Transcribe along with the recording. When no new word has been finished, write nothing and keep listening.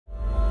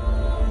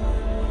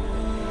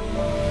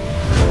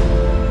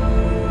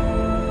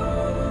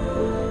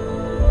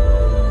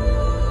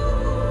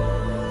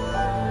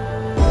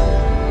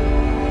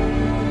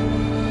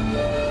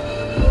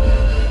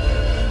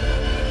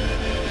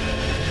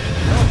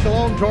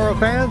Shalom, Torah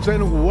fans,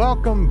 and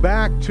welcome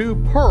back to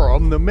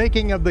Purim, the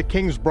making of the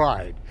King's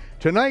Bride.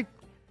 Tonight,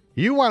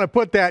 you want to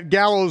put that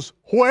gallows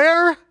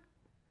where?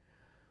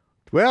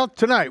 Well,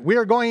 tonight we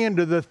are going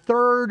into the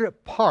third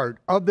part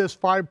of this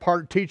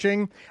five-part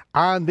teaching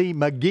on the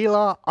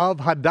Megillah of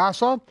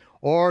Hadassah,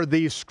 or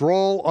the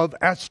Scroll of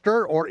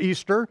Esther, or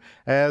Easter,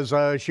 as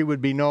she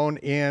would be known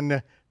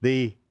in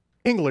the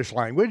English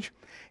language.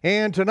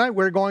 And tonight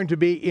we're going to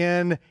be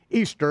in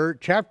Easter,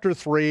 chapter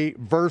 3,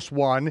 verse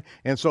 1.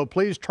 And so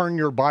please turn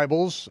your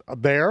Bibles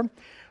there.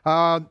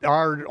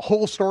 Our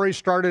whole story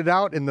started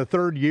out in the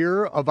third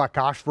year of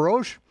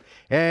Achashverosh,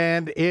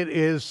 and it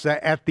is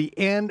at the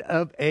end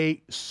of a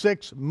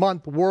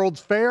 6-month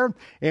World's Fair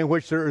in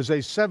which there is a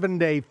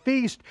 7-day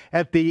feast.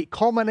 At the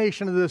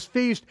culmination of this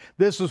feast,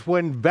 this is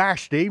when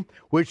Vashti,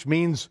 which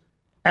means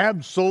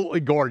absolutely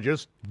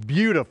gorgeous,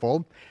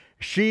 beautiful,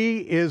 she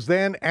is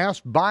then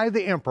asked by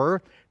the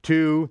emperor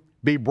to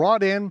be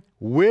brought in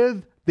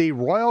with the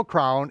royal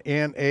crown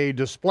in a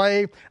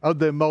display of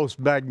the most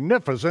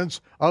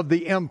magnificence of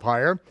the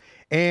empire,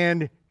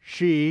 and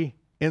she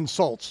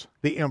insults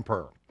the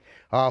emperor,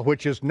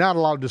 which is not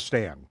allowed to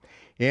stand.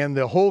 In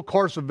the whole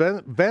course of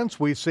events,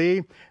 we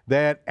see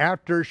that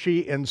after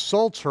she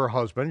insults her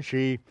husband,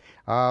 she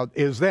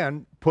is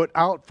then put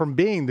out from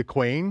being the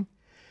queen,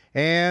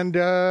 and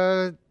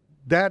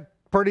that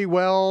pretty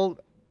well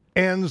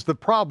ends the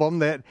problem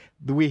that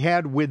we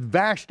had with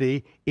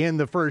Vashti in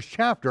the first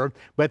chapter,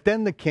 but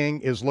then the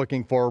king is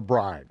looking for a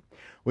bride.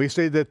 We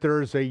see that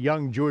there's a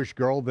young Jewish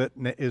girl that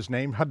is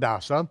named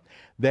Hadassah,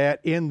 that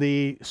in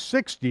the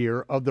 6th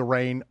year of the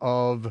reign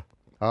of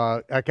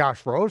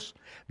Achashverosh,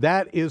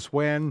 that is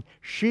when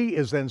she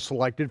is then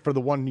selected for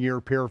the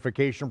 1-year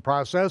purification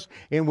process,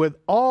 and with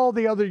all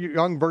the other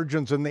young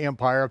virgins in the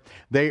empire,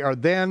 they are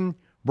then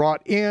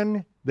brought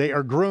in. They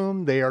are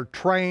groomed, they are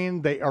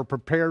trained, they are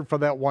prepared for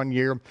that 1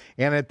 year.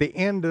 And at the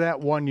end of that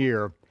 1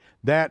 year,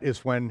 that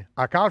is when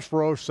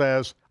Achashverosh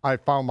says, I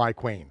found my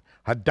queen,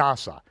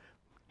 Hadassah.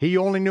 He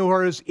only knew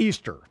her as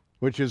Easter,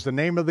 which is the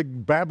name of the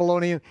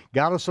Babylonian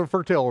goddess of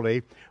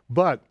fertility.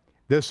 But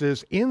this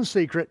is in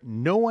secret.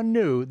 No one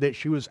knew that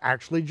she was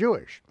actually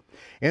Jewish.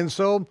 And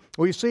so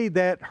we see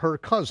that her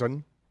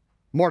cousin,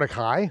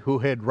 Mordecai, who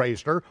had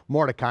raised her,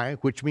 Mordecai,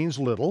 which means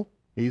little,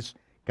 he's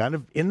kind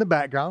of in the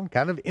background,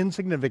 kind of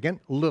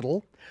insignificant,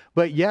 little,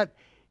 but yet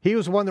he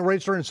was the one that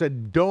raised her and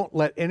said, don't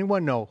let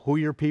anyone know who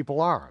your people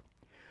are.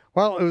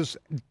 Well, it was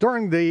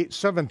during the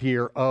 7th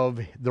year of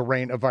the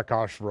reign of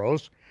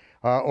Achashverosh,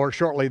 or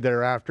shortly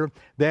thereafter,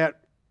 that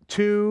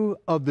 2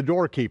 of the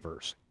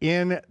doorkeepers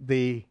in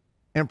the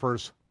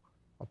emperor's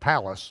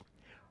palace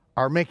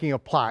are making a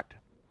plot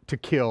to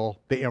kill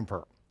the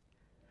emperor.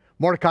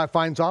 Mordecai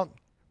finds out,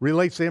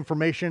 relates the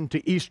information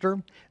to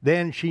Easter,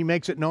 then she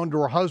makes it known to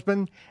her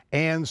husband,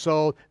 and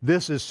so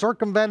this is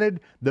circumvented,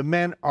 the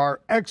men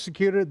are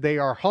executed, they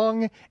are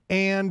hung,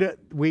 and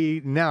we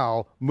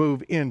now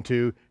move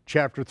into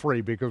chapter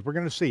 3, because we're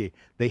going to see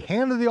the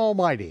hand of the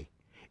Almighty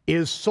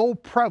is so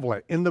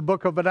prevalent in the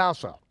book of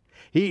Hadassah.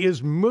 He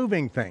is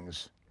moving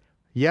things,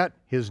 yet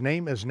his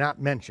name is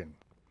not mentioned.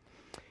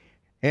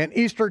 And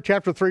Easter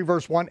chapter 3,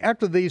 verse 1,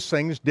 after these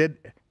things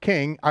did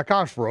King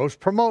Achashverosh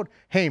promote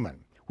Haman,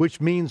 which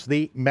means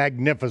the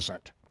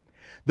magnificent,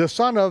 the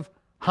son of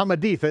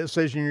Hammedatha, it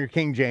says in your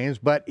King James,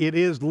 but it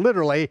is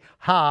literally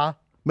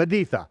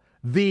Ha-Meditha,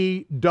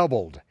 the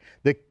doubled.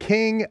 The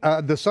king,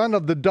 the son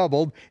of the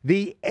doubled,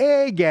 the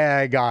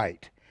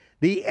Agagite.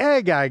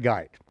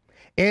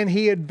 And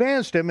he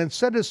advanced him and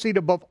set his seat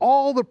above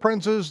all the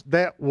princes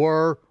that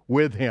were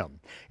with him.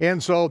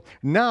 And so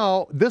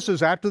now this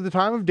is after the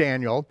time of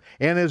Daniel,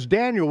 and as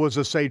Daniel was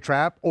a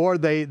satrap, or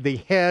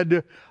the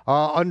head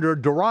under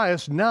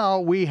Darius, now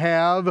we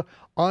have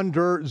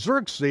under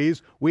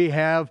Xerxes, we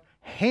have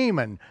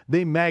Haman,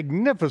 the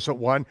magnificent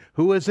one,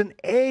 who is an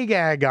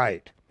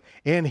Agagite.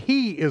 And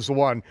he is the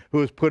one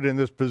who is put in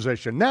this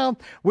position. Now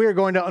we are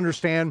going to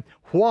understand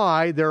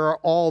why there are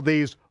all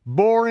these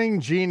boring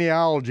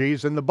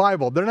genealogies in the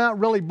Bible. They're not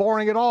really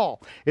boring at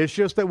all. It's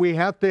just that we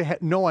have to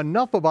know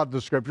enough about the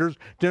scriptures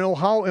to know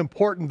how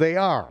important they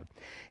are.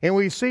 And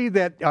we see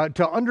that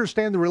to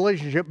understand the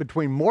relationship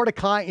between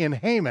Mordecai and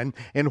Haman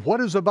and what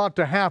is about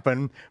to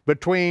happen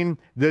between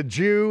the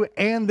Jew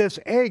and this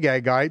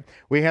Agagite,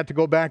 we have to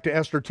go back to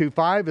Esther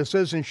 2:5. It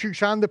says, in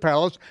Shushan the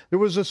palace, there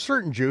was a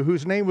certain Jew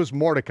whose name was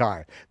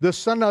Mordecai, the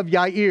son of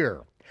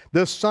Yair,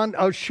 the son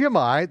of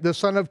Shimei, the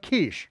son of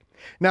Kish.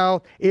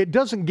 Now, it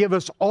doesn't give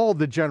us all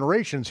the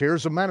generations here.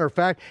 As a matter of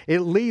fact, it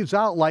leaves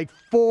out like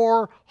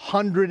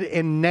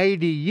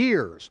 480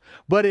 years.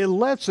 But it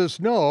lets us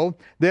know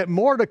that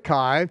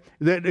Mordecai,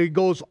 that it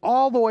goes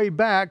all the way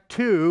back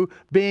to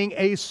being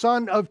a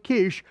son of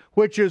Kish,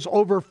 which is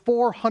over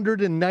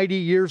 490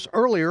 years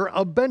earlier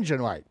of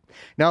Benjamite.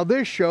 Now,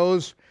 this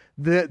shows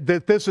that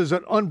this is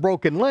an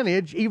unbroken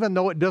lineage, even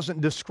though it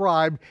doesn't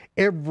describe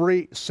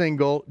every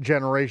single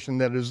generation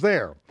that is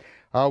there.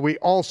 We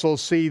also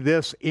see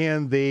this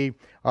in the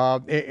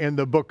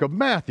book of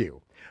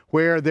Matthew,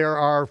 where there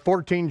are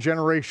 14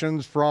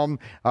 generations from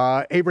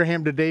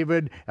Abraham to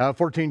David,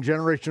 14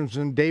 generations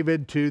from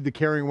David to the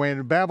carrying away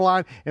into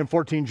Babylon, and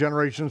 14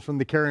 generations from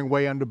the carrying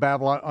away unto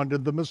Babylon unto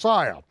the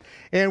Messiah.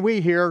 And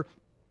we hear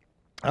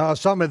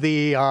some of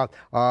the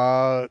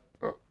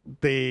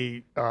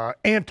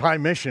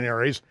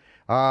anti-missionaries,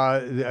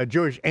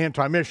 Jewish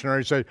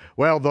anti-missionaries say,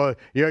 well,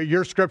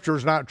 your scripture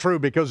is not true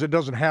because it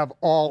doesn't have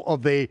all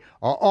the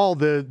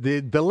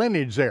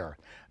lineage there.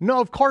 No,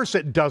 of course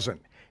it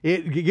doesn't.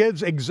 It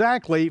gives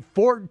exactly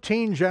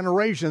 14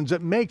 generations.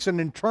 It makes an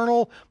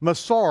internal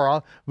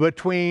Masorah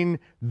between,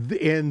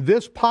 in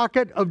this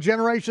pocket of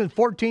generations,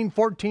 14,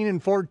 14,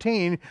 and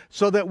 14,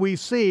 so that we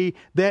see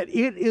that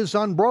it is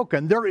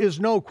unbroken. There is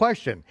no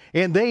question.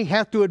 And they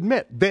have to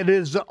admit that it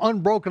is an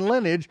unbroken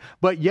lineage,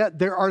 but yet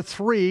there are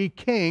 3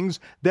 kings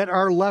that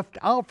are left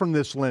out from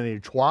this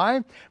lineage.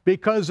 Why?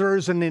 Because there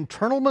is an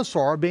internal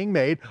Masorah being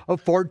made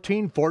of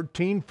 14,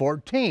 14,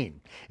 14.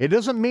 It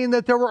doesn't mean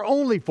that there were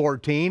only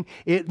 14.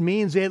 It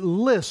means it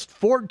lists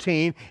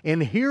 14,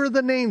 and here are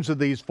the names of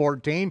these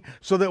 14,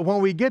 so that when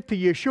we get to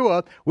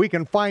Yeshua, we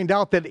can find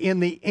out that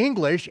in the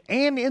English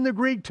and in the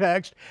Greek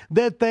text,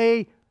 that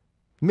they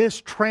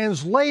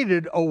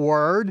mistranslated a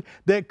word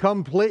that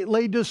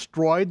completely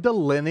destroyed the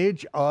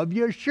lineage of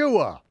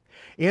Yeshua.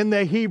 In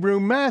the Hebrew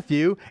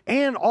Matthew,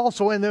 and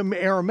also in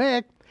the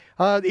Aramaic,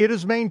 it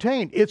is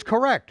maintained. It's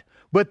correct.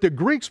 But the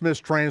Greeks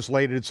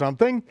mistranslated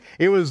something.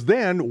 It was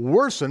then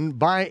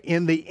worsened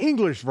in the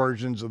English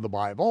versions of the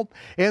Bible.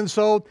 And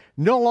so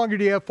no longer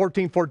do you have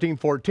 14, 14,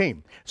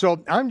 14.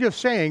 So I'm just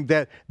saying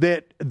that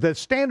the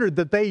standard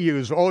that they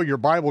use, oh, your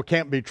Bible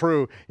can't be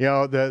true,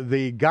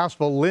 the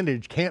gospel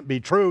lineage can't be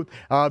true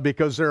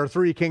because there are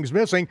 3 kings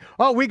missing.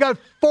 Oh, we got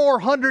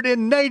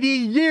 490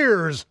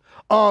 years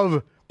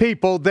of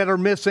people that are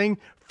missing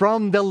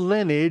from the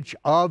lineage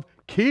of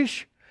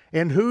Kish.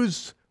 And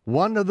who's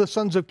one of the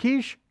sons of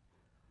Kish?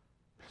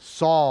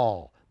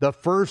 Saul, the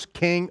first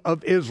king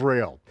of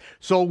Israel.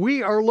 So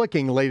we are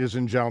looking, ladies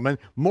and gentlemen,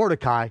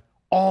 Mordecai,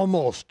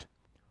 almost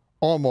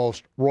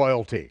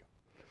royalty.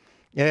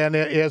 And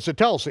as it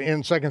tells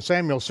in 2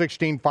 Samuel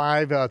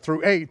 16:5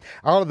 through 8,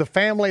 out of the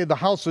family of the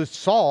house of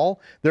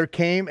Saul, there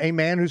came a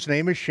man whose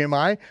name is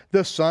Shimei,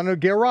 the son of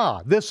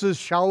Gerah. This is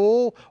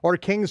Shaul, or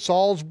King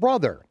Saul's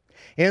brother.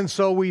 And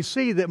so we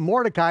see that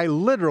Mordecai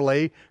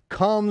literally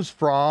comes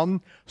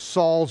from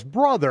Saul's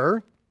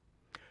brother,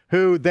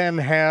 who then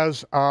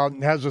has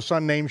a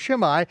son named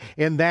Shimei,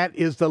 and that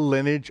is the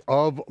lineage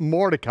of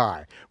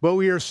Mordecai. But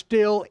we are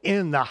still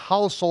in the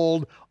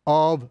household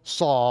of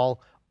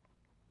Saul,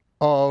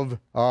 of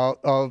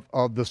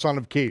the son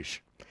of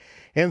Kish.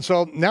 And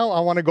so now I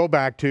want to go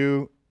back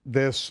to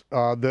this,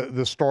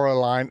 the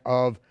storyline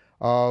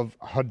of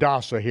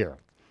Hadassah here.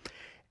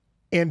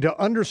 And to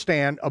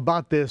understand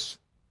about this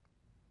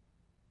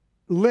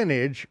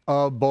lineage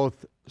of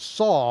both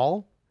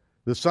Saul,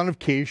 the son of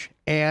Kish,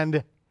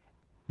 and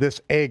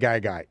this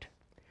Agagite.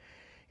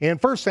 In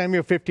 1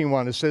 Samuel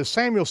 15:1, it says,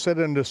 Samuel said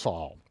unto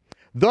Saul,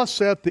 Thus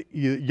saith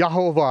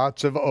Yehovah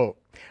Tzevaot,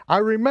 I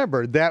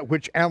remembered that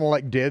which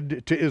Amalek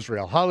did to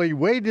Israel, how he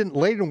laid in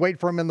wait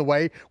for him in the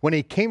way when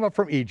he came up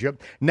from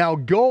Egypt. Now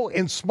go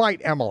and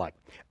smite Amalek.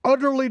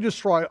 Utterly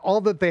destroy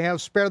all that they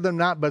have, spare them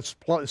not, but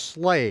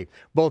slay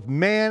both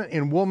man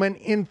and woman,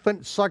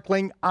 infant,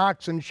 suckling,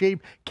 ox and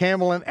sheep,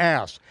 camel and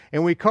ass.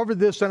 And we covered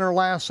this in our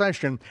last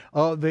session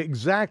of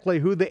exactly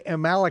who the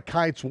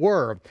Amalekites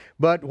were.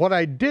 But what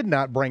I did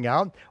not bring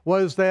out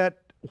was that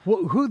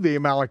who the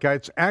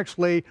Amalekites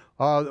actually,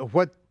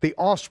 what the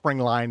offspring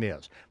line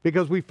is.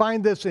 Because we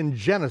find this in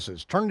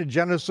Genesis. Turn to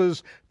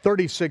Genesis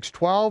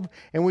 36:12,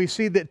 and we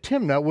see that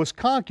Timnah was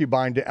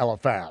concubine to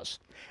Eliphaz.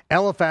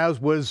 Eliphaz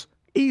was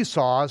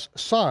Esau's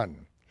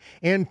son,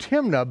 and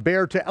Timnah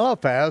bare to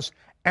Eliphaz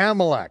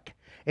Amalek.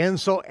 And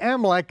so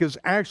Amalek is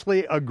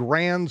actually a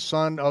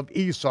grandson of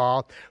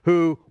Esau,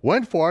 who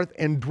went forth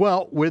and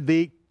dwelt with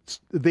the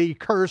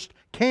cursed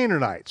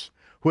Canaanites,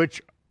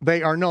 which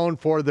they are known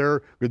for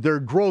their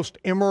gross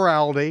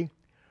immorality,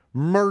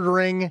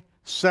 murdering,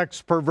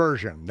 sex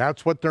perversion.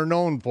 That's what they're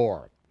known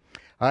for.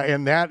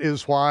 And that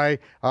is why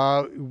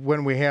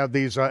when we have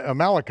these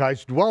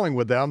Amalekites dwelling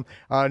with them,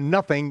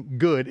 nothing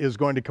good is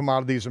going to come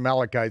out of these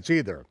Amalekites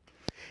either.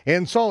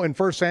 And so in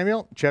 1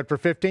 Samuel chapter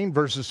 15,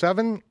 verses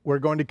 7, we're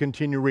going to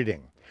continue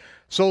reading.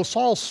 So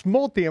Saul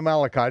smote the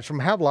Amalekites from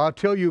Havilah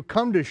till you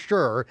come to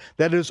Shur,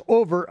 that is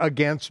over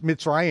against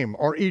Mitzrayim,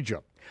 or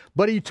Egypt.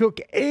 But he took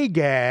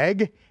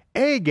Agag.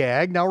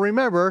 Now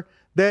remember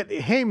that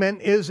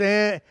Haman is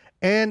an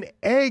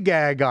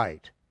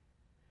Agagite.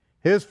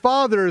 His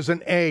father is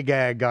an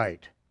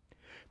Agagite.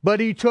 But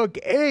he took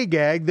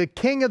Agag, the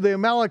king of the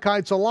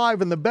Amalekites,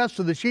 alive, and the best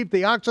of the sheep,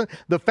 the oxen,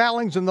 the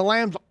fatlings, and the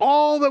lambs,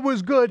 all that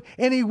was good,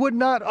 and he would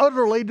not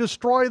utterly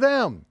destroy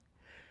them.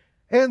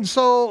 And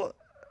so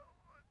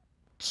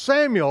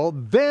Samuel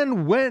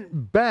then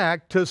went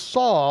back to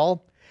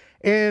Saul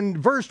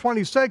in verse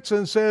 26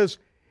 and says,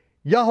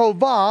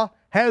 Yehovah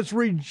has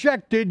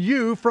rejected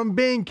you from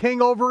being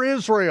king over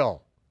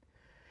Israel,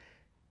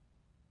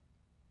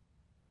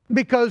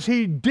 because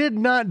he did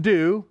not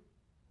do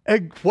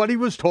what he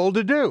was told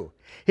to do.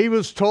 He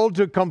was told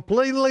to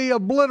completely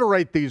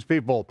obliterate these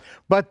people.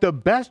 But the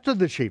best of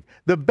the sheep,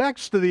 the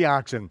best of the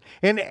oxen,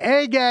 and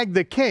Agag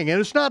the king, and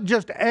it's not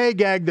just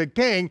Agag the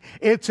king,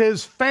 it's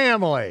his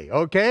family,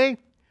 okay?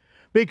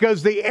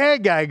 Because the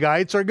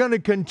Agagites are going to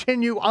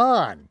continue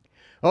on.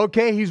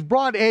 Okay, he's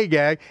brought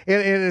Agag,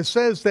 and it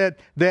says that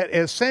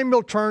as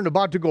Samuel turned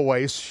about to go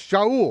away,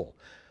 Shaul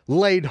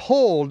laid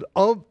hold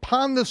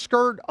upon the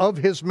skirt of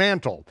his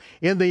mantle.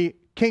 In the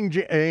King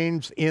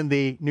James, in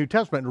the New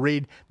Testament,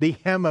 read the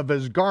hem of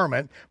his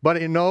garment,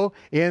 but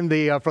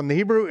from the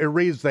Hebrew, it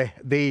reads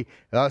the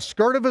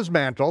skirt of his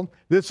mantle.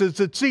 This is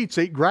the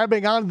tzitzit,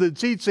 grabbing onto the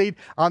tzitzit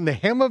on the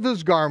hem of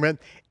his garment,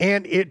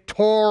 and it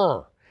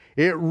tore.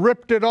 It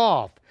ripped it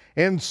off.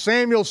 And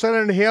Samuel said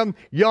unto him,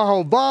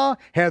 Yehovah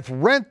hath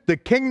rent the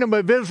kingdom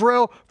of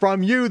Israel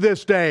from you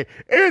this day.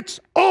 It's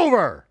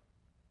over.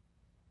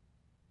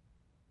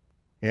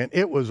 And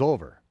it was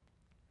over.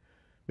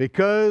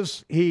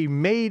 Because he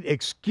made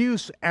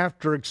excuse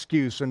after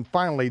excuse, and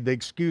finally the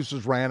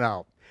excuses ran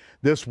out.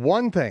 This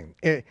one thing,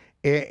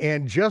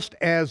 and just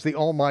as the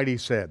Almighty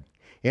said,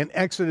 in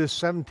Exodus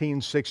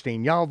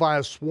 17:16, Yahweh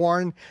has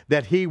sworn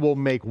that he will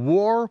make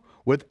war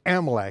with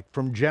Amalek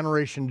from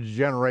generation to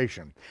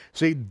generation.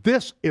 See,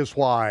 this is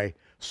why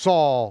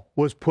Saul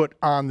was put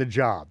on the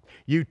job.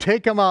 You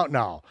take him out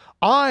now.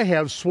 I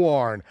have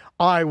sworn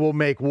I will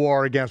make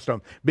war against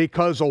them.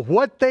 Because of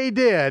what they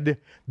did,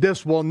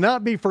 this will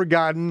not be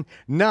forgotten.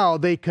 Now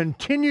they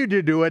continue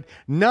to do it.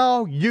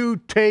 Now you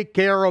take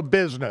care of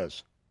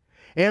business.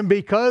 And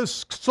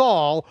because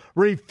Saul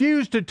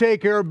refused to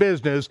take care of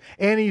business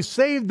and he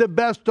saved the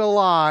best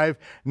alive,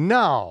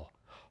 now,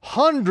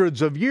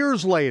 hundreds of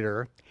years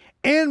later,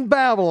 in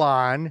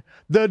Babylon,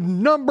 the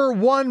number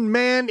one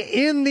man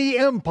in the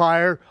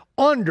empire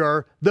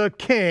under the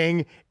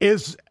king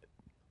is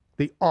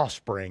the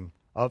offspring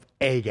of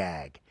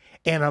Agag,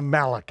 an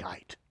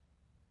Amalekite.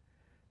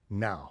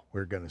 Now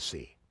we're going to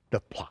see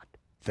the plot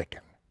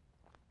thicken.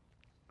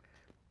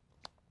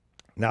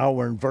 Now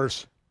we're in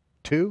verse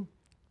 2.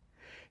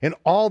 And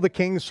all the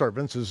king's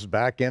servants, this is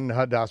back in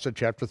Hadassah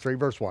chapter 3,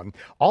 verse 1,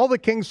 all the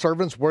king's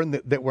servants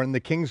that were in the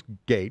king's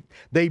gate,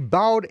 they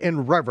bowed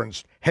in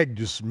reverence,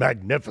 His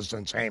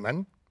magnificence,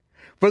 Haman,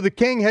 for the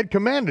king had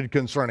commanded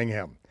concerning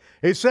him.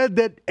 He said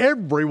that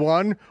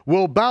everyone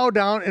will bow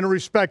down and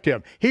respect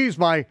him. He's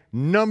my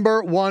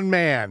number one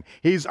man.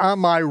 He's on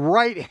my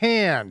right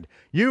hand.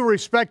 You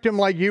respect him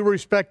like you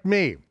respect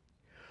me.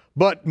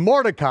 But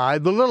Mordecai,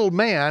 the little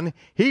man,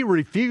 he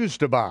refused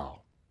to bow,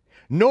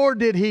 nor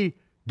did he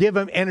give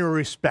him any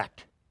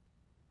respect.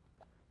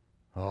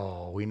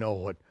 Oh, we know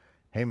what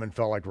Haman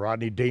felt like,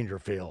 Rodney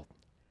Dangerfield.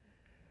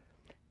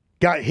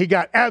 He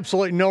got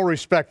absolutely no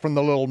respect from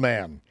the little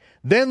man.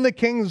 Then the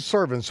king's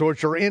servants,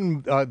 which are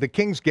in the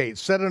king's gate,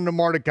 said unto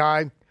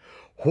Mordecai,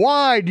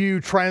 why do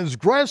you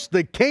transgress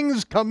the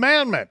king's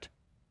commandment?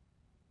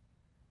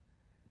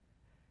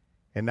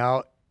 And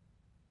now,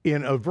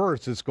 in a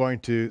verse, it's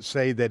going to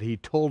say that he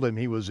told him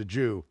he was a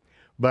Jew,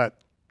 but,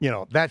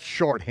 that's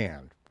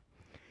shorthand.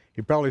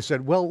 He probably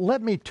said, well,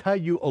 let me tell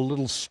you a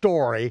little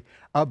story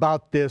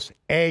about this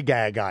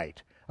Agagite,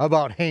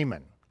 about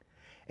Haman,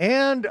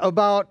 and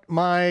about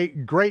my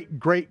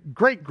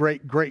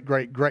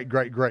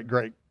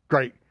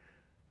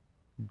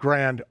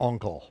great-great-great-great-great-great-great-great-great-grand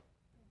uncle.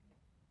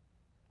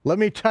 Let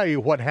me tell you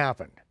what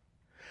happened.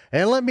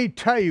 And let me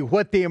tell you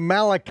what the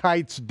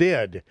Amalekites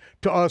did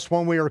to us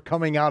when we were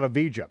coming out of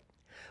Egypt.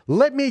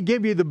 Let me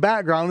give you the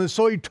background. And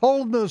so he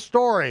told them the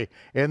story.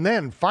 And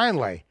then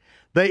finally,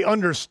 they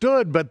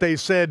understood, but they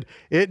said,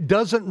 it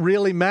doesn't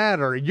really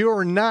matter.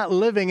 You're not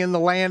living in the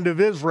land of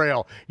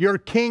Israel. Your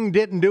king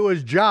didn't do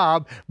his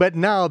job, but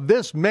now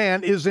this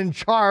man is in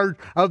charge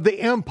of the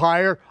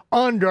empire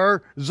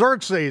under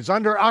Xerxes,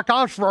 under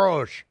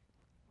Ahasuerus.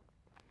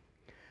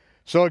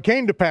 So it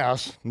came to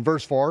pass, in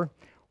verse 4,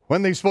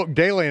 when they spoke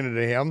daily unto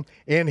him,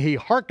 and he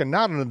hearkened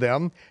not unto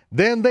them,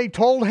 then they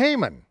told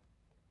Haman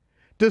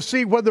to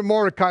see whether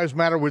Mordecai's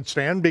matter would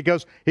stand,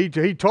 because he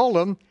told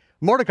them,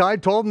 Mordecai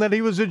told him that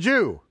he was a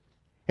Jew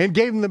and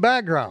gave him the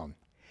background.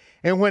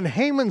 And when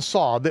Haman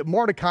saw that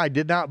Mordecai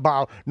did not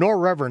bow nor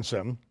reverence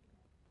him,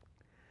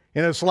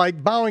 and it's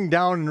like bowing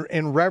down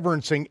and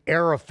reverencing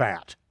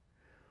Arafat,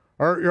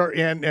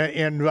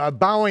 and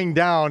bowing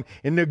down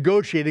and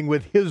negotiating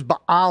with his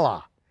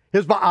Baala.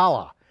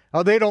 Now,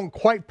 they don't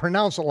quite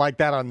pronounce it like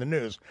that on the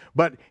news,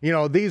 but,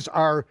 these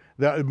are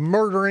the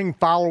murdering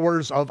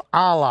followers of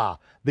Allah,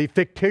 the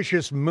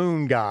fictitious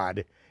moon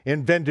god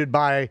invented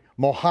by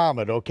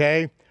Muhammad,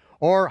 okay?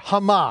 Or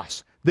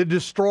Hamas, the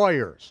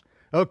destroyers,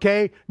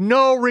 okay?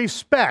 No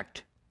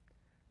respect.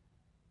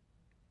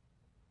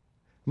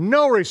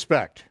 No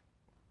respect.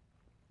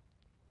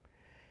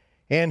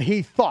 And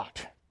he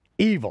thought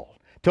evil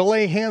to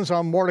lay hands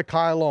on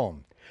Mordecai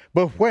alone.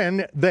 But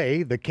when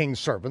they, the king's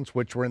servants,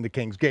 which were in the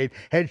king's gate,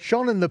 had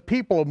shown him the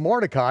people of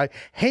Mordecai,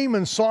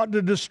 Haman sought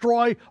to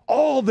destroy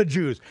all the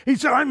Jews. He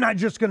said, I'm not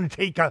just going to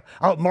take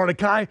out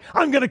Mordecai,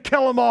 I'm going to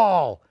kill them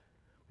all.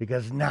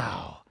 Because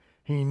now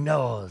he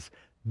knows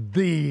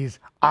these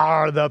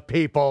are the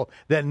people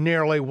that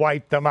nearly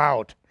wiped them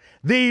out.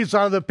 These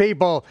are the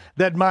people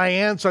that my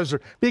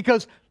ancestors,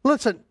 because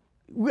listen,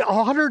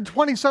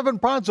 127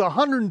 provinces,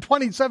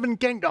 127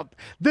 kingdoms.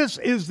 This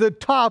is the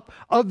top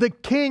of the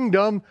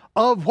kingdom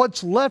of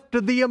what's left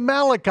of the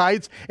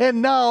Amalekites,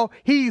 and now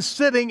he's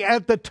sitting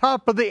at the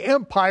top of the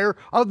empire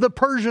of the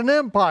Persian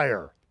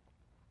Empire.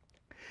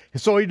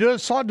 So he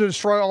just sought to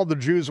destroy all the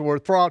Jews who were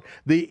throughout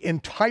the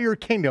entire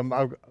kingdom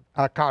of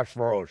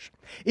Achashverosh,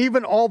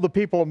 even all the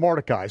people of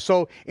Mordecai.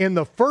 So in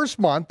the first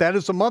month, that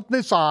is the month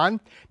Nisan.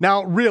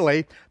 Now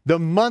really, the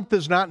month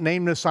is not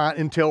named Nisan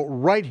until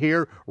right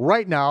here,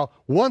 right now.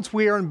 Once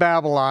we are in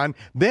Babylon,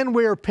 then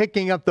we are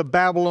picking up the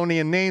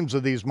Babylonian names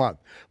of these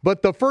months.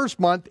 But the first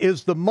month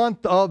is the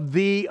month of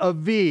the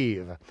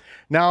Aviv.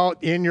 Now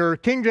in your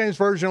King James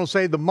Version, it'll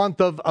say the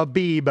month of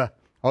Abib.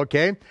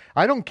 Okay,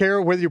 I don't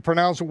care whether you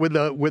pronounce it with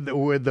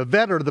the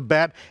vet or the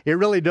bet. It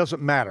really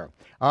doesn't matter.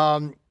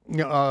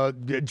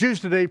 Jews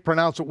today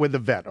pronounce it with the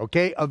vet,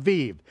 okay?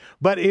 Aviv.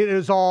 But it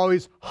is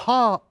always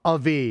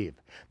Ha-Aviv.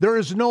 There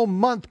is no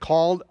month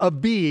called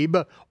Abib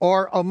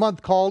or a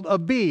month called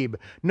Abib.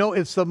 No,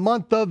 it's the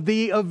month of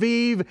the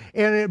Aviv,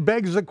 and it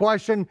begs the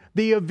question,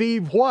 the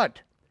Aviv what?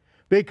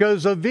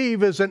 Because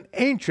Aviv is an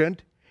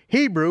ancient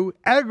Hebrew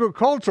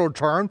agricultural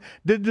term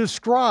that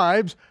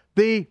describes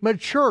the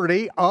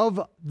maturity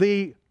of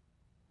the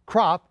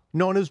crop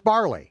known as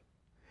barley.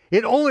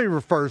 It only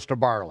refers to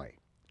barley.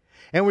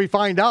 And we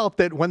find out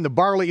that when the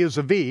barley is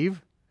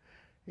Aviv,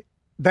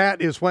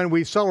 that is when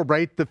we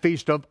celebrate the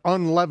Feast of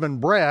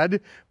Unleavened Bread,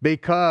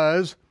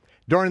 because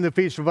during the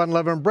Feast of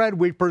Unleavened Bread,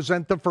 we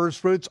present the first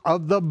fruits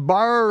of the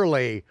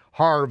barley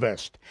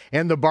harvest.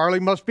 And the barley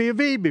must be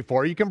Aviv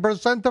before you can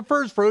present the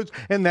first fruits,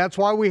 and that's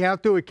why we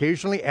have to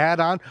occasionally add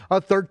on a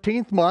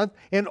 13th month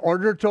in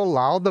order to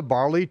allow the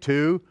barley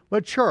to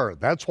mature.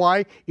 That's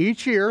why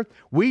each year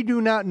we do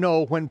not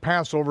know when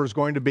Passover is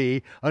going to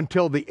be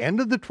until the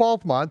end of the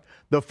 12th month.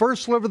 The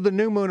first sliver of the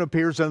new moon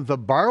appears, and if the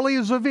barley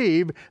is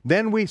Aviv,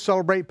 then we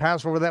celebrate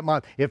Passover that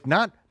month. If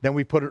not, then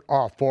we put it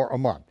off for a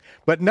month.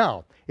 But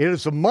now, it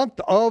is the month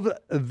of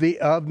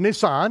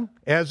Nisan,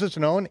 as it's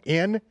known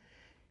in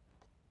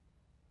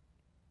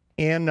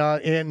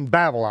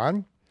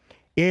Babylon,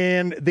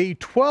 in the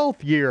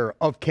 12th year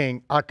of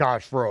King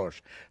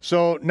Achashverosh.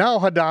 So now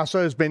Hadassah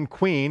has been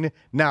queen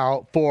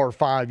now for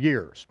 5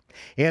 years.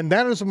 And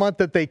that is the month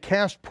that they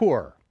cast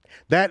Pur.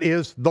 That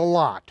is the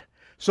lot.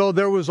 So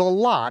there was a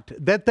lot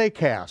that they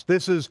cast.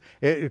 This is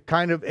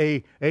kind of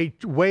a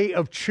way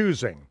of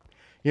choosing.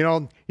 You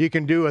know, you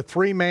can do a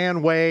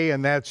 3-man way,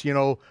 and that's,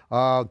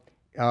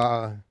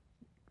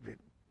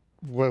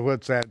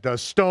 what's that?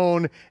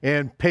 Stone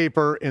and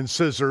paper and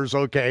scissors.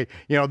 Okay,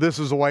 this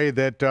is the way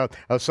that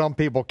some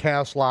people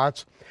cast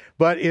lots.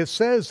 But it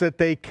says that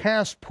they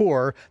cast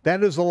Pur,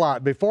 that is a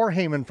lot, before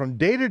Haman from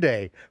day to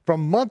day,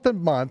 from month to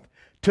month,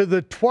 to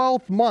the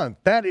 12th month.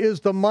 That is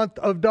the month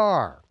of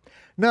Dar.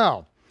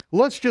 Now,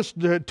 let's just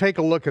take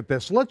a look at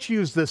this. Let's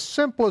use the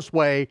simplest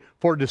way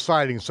for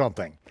deciding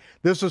something.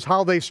 This is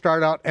how they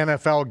start out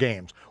NFL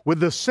games, with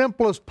the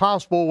simplest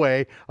possible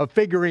way of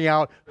figuring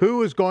out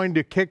who is going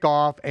to kick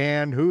off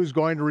and who's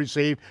going to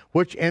receive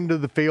which end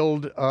of the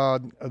field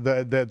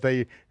that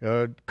they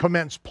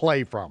commence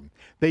play from.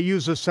 They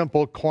use a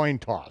simple coin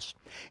toss.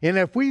 And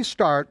if we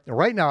start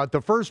right now at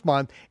the first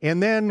month,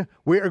 and then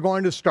we are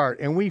going to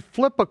start, and we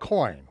flip a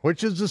coin,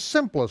 which is the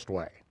simplest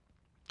way.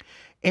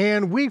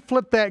 And we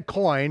flip that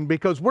coin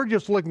because we're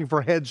just looking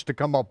for heads to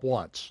come up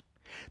once.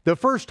 The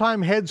first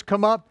time heads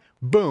come up,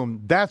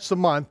 boom, that's the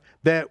month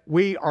that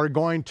we are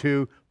going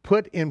to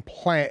put in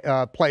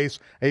place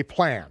a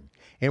plan.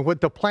 And what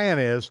the plan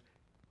is,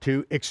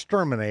 to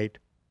exterminate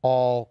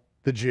all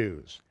the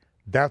Jews.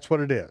 That's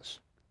what it is.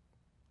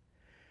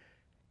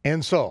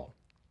 And so,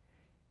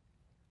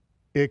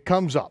 it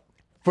comes up.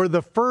 For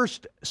the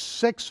first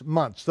 6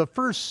 months, the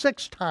first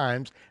 6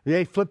 times,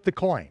 they flip the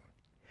coin.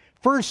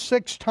 First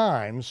 6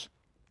 times,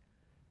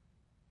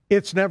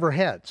 it's never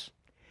heads.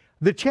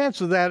 The chance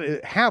of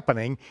that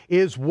happening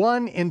is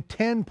 1 in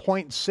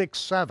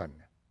 10.67.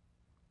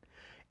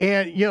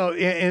 And,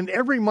 and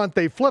every month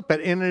they flip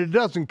it and it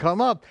doesn't come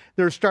up,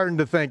 they're starting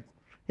to think,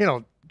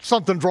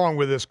 something's wrong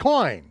with this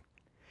coin.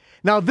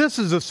 Now, this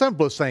is the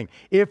simplest thing.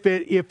 If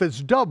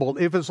it's doubled,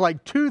 if it's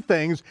like 2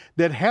 things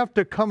that have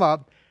to come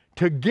up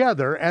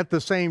together at the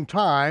same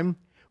time,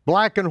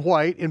 black and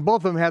white, and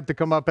both of them have to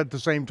come up at the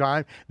same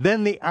time,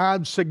 then the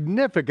odds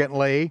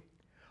significantly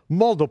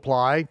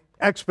multiply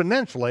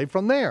exponentially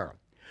from there.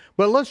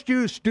 But let's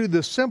just do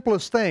the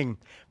simplest thing,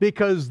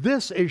 because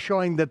this is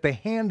showing that the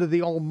hand of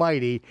the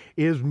Almighty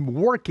is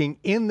working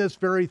in this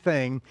very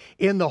thing.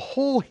 In the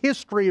whole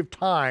history of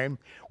time,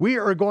 we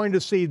are going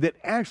to see that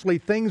actually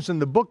things in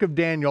the book of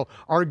Daniel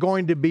are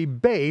going to be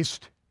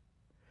based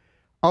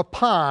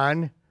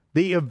upon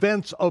the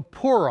events of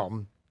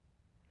Purim,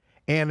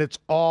 and it's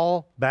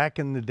all back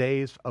in the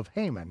days of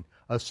Haman,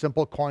 a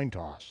simple coin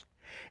toss.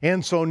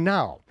 And so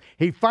now,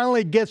 he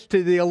finally gets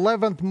to the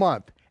 11th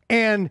month,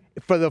 and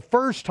for the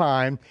first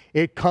time,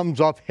 it comes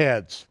up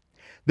heads.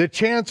 The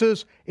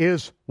chances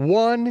is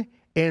 1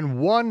 in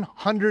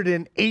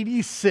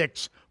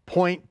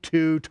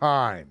 186.2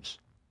 times.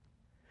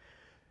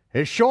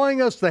 It's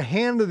showing us the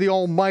hand of the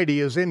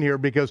Almighty is in here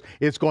because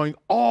it's going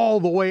all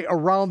the way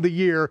around the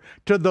year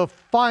to the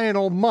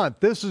final month.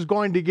 This is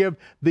going to give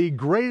the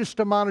greatest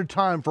amount of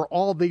time for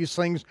all these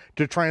things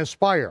to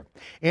transpire.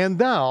 And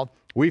now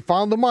we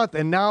found the month,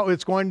 and now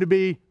it's going to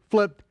be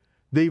flipped.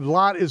 The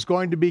lot is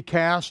going to be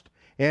cast.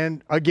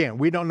 And again,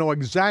 we don't know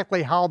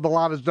exactly how the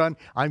lot is done.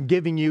 I'm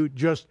giving you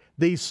just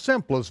the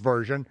simplest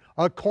version,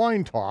 a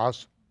coin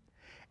toss.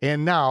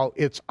 And now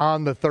it's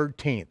on the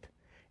 13th.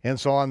 And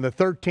so on the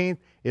 13th,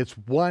 it's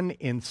 1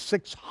 in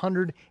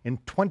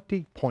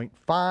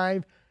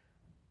 620.5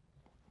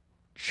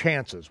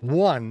 chances,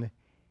 1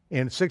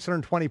 in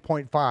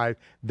 620.5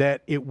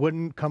 that it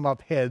wouldn't come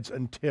up heads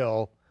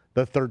until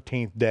the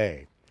 13th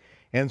day.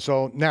 And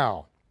so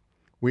now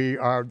we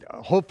are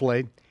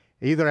hopefully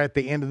either at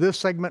the end of this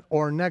segment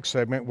or next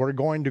segment, we're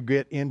going to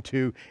get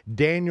into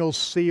Daniel's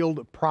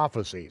sealed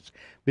prophecies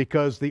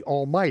because the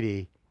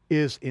Almighty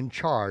is in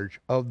charge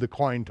of the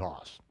coin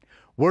toss.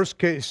 Worst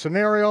case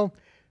scenario,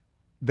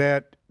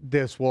 that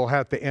this will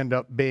have to end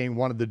up being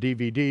one of the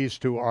DVDs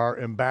to our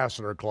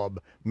Ambassador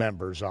Club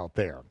members out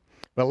there.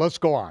 But let's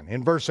go on.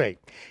 In verse 8,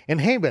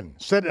 and Haman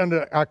said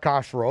unto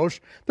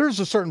Achashverosh, there's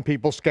a certain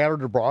people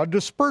scattered abroad,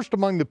 dispersed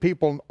among the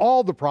people in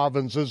all the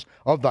provinces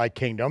of thy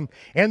kingdom,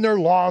 and their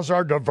laws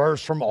are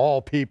diverse from all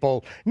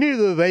people,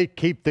 neither they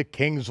keep the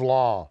king's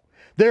law.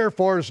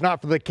 Therefore it's not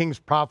for the king's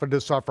profit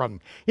to suffer them.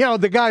 You know,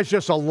 the guy's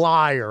just a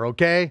liar,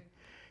 okay?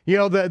 You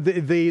know,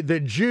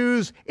 the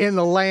Jews in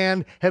the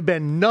land have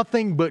been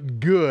nothing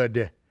but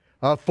good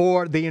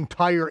for the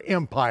entire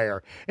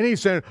empire. And he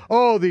said,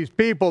 oh, these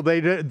people,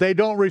 they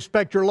don't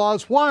respect your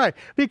laws. Why?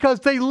 Because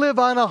they live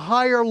on a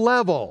higher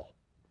level.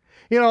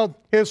 You know,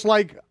 it's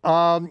like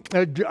John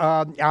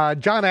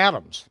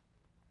Adams.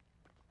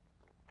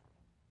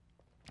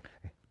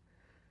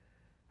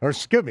 Or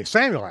excuse me,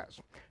 Samuel Adams.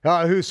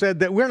 Who said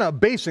that we're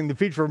not basing the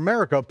future of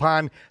America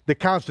upon the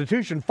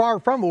Constitution. Far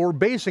from it, we're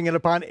basing it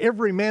upon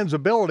every man's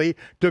ability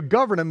to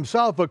govern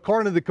himself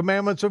according to the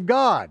commandments of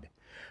God.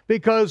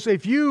 Because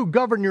if you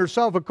govern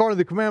yourself according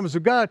to the commandments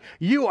of God,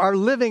 you are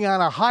living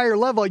on a higher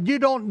level. You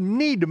don't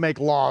need to make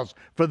laws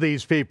for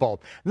these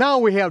people. Now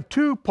we have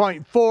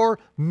 2.4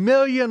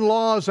 million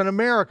laws in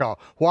America.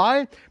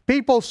 Why?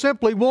 People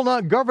simply will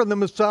not govern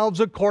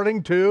themselves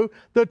according to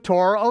the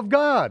Torah of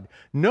God.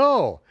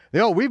 No. You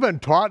know, we've been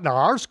taught in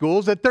our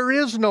schools that there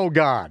is no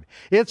God.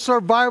 It's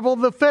survival of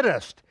the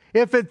fittest.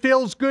 If it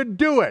feels good,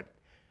 do it.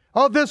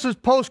 Oh, this is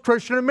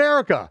post-Christian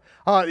America.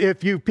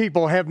 If you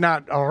people have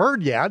not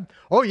heard yet,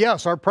 oh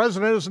yes, our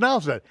president has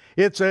announced it.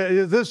 This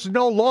is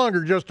no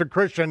longer just a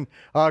Christian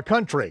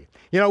country.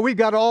 You know, we've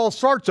got all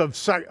sorts of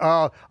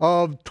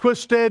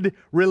twisted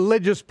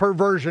religious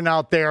perversion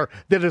out there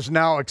that is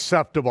now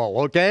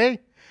acceptable,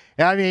 okay?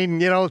 I mean,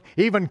 you know,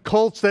 even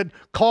cults that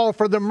call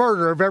for the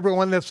murder of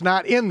everyone that's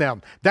not in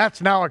them.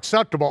 That's now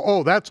acceptable.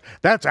 Oh, that's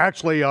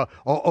actually a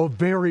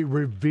very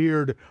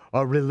revered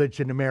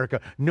religion in America.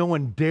 No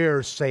one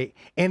dares say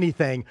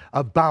anything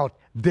about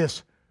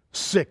this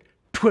sick,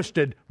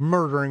 twisted,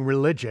 murdering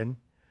religion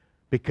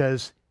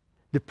because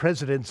the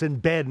president's in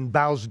bed and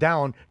bows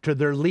down to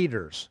their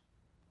leaders.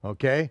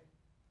 Okay?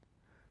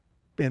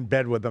 In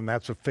bed with them,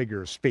 that's a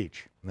figure of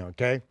speech.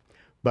 Okay?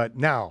 But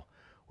now,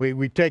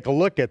 we take a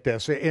look at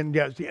this, and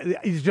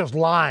he's just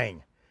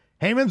lying.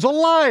 Haman's a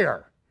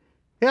liar.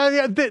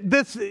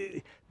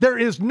 There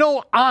is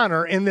no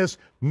honor in this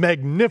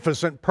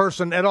magnificent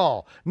person at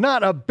all.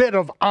 Not a bit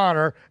of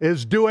honor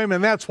is due him,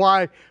 and that's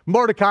why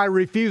Mordecai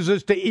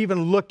refuses to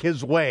even look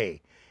his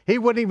way. He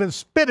wouldn't even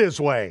spit his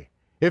way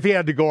if he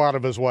had to go out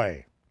of his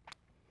way.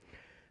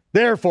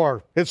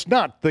 Therefore, it's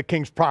not the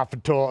king's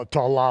profit to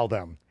allow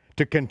them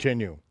to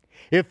continue.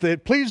 If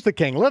it please the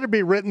king, let it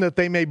be written that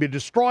they may be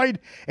destroyed,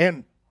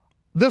 and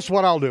this is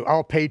what I'll do.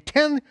 I'll pay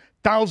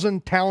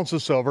 10,000 talents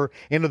of silver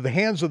into the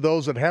hands of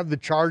those that have the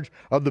charge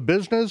of the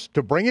business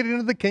to bring it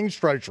into the king's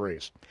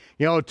treasuries.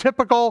 You know,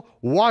 typical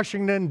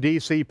Washington,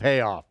 D.C.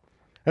 payoff.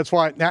 That's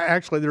why, now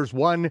actually there's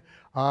one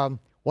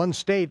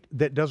state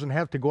that doesn't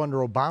have to go under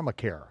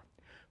Obamacare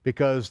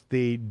because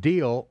the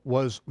deal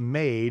was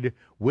made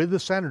with the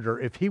senator.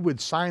 If he would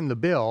sign the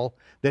bill,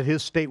 that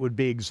his state would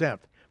be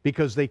exempt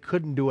because they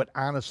couldn't do it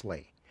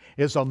honestly.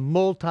 It's a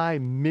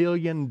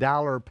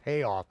multi-million-dollar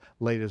payoff,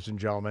 ladies and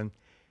gentlemen.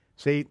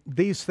 See,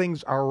 these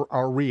things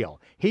are real.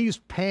 He's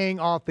paying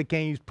off the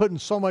king. He's putting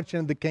so much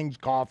into the king's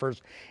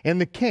coffers. And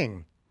the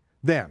king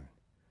then,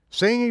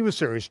 seeing he was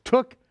serious,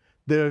 took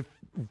the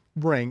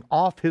ring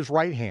off his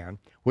right hand,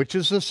 which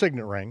is the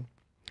signet ring,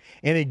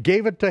 and he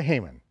gave it to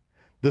Haman,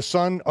 the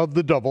son of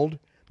the doubled,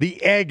 the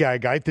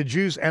Agagite, the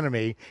Jews'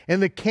 enemy.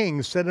 And the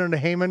king said unto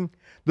Haman,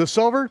 the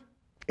silver,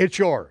 it's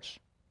yours.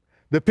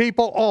 The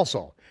people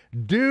also.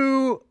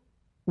 Do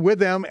with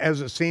them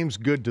as it seems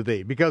good to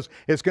thee, because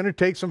it's going to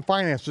take some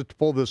finances to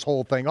pull this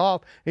whole thing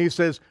off. And he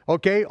says,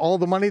 okay, all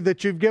the money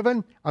that you've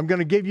given, I'm going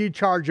to give you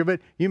charge of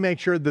it. You make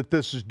sure that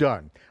this is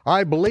done.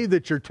 I believe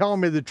that you're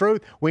telling me the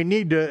truth. We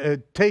need to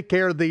take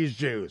care of these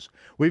Jews.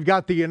 We've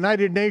got the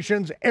United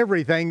Nations.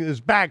 Everything is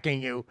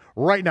backing you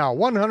right now.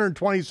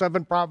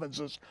 127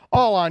 provinces,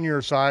 all on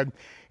your side.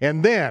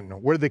 And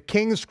then were the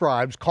king's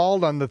scribes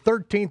called on the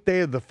 13th day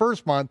of the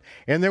first month,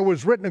 and there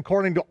was written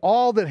according to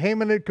all that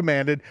Haman had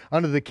commanded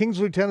unto the king's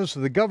lieutenants, to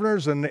the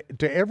governors, and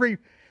to every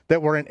that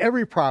were in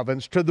every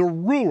province, to the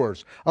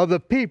rulers of the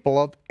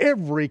people of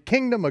every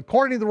kingdom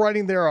according to the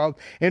writing thereof,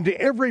 and to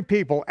every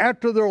people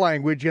after their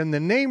language, in the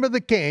name of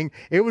the king,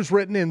 it was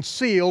written and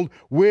sealed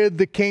with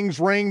the king's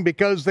ring,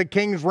 because the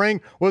king's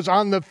ring was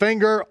on the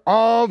finger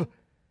of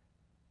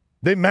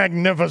the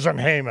magnificent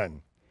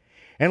Haman.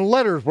 And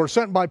letters were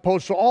sent by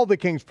post to all the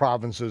king's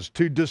provinces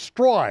to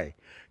destroy,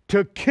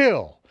 to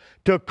kill,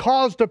 to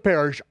cause to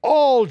perish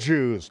all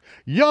Jews,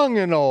 young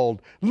and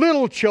old,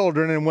 little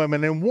children and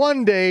women, in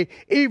one day,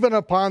 even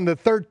upon the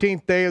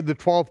 13th day of the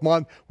 12th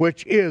month,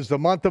 which is the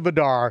month of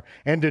Adar,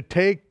 and to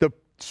take the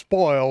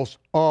spoils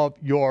of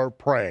your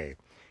prey.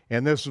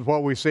 And this is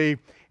what we see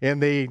in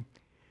the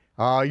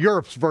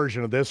Europe's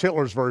version of this,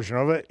 Hitler's version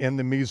of it, in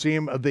the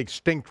Museum of the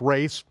Extinct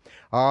Race,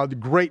 the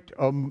great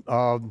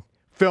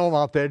film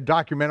out there,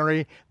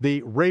 documentary,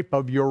 The Rape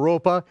of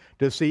Europa,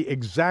 to see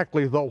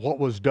exactly what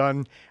was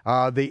done,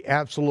 the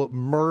absolute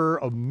murder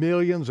of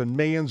millions and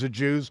millions of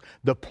Jews,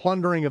 the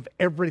plundering of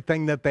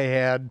everything that they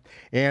had,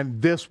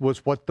 and this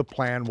was what the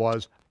plan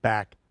was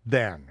back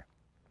then.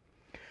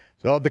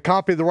 So the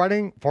copy of the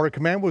writing for a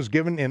command was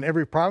given in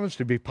every province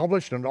to be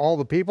published unto all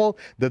the people,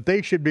 that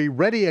they should be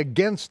ready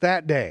against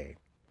that day.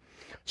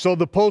 So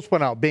the post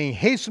went out, being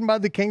hastened by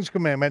the king's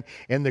commandment,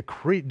 and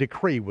the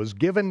decree was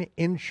given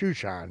in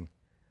Shushan,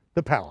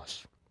 the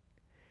palace.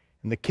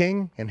 And the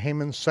king and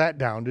Haman sat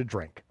down to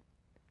drink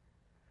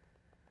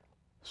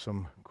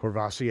some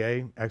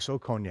Courvoisier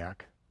XO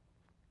cognac,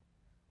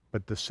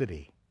 but the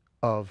city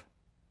of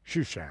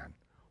Shushan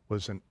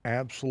was in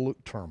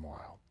absolute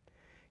turmoil.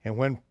 And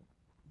when,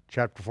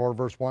 chapter 4,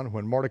 verse 1,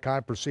 when Mordecai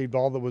perceived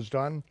all that was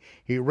done,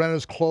 he rent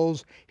his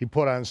clothes, he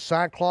put on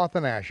sackcloth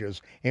and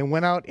ashes, and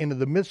went out into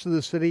the midst of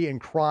the city and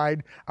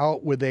cried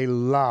out with a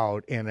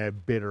loud and a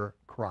bitter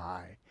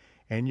cry.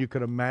 And you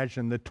could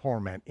imagine the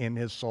torment in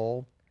his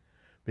soul,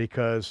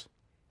 because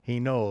he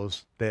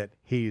knows that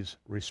he's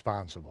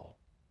responsible.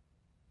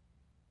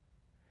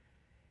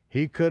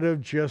 He could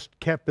have just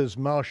kept his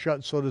mouth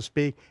shut, so to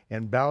speak,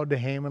 and bowed to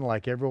Haman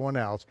like everyone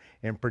else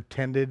and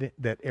pretended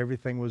that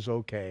everything was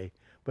okay.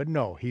 But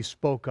no, he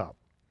spoke up.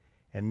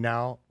 And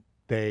now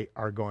they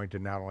are going to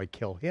not only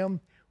kill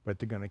him, but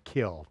they're going to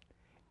kill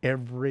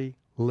every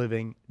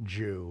living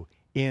Jew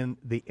in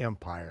the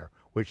empire,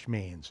 which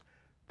means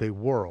the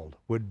world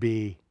would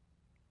be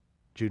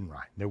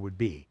Judenreich. There would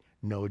be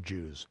no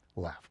Jews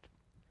left.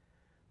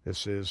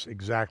 This is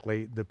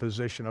exactly the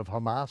position of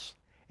Hamas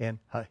and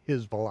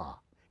Hezbollah.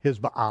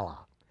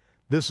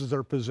 This is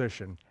their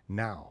position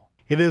now.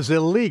 It is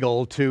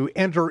illegal to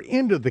enter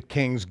into the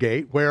king's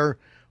gate where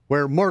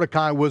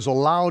Mordecai was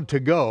allowed to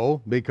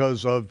go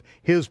because of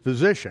his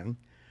position,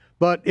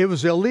 but it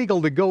was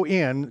illegal to go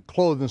in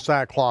clothed in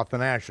sackcloth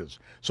and ashes.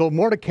 So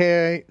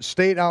Mordecai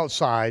stayed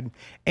outside,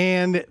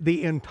 and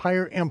the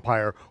entire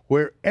empire,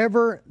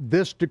 wherever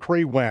this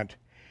decree went,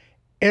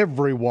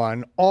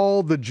 everyone,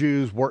 all the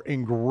Jews were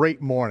in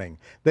great mourning.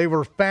 They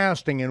were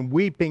fasting and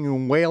weeping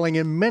and wailing,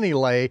 and many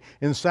lay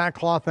in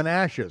sackcloth and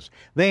ashes.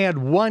 They had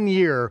 1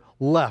 year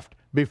left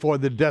before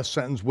the death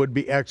sentence would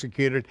be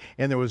executed,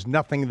 and there was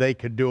nothing they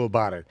could do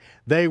about it.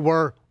 They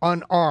were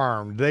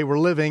unarmed. They were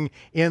living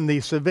in the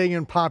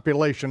civilian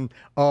population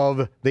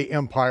of the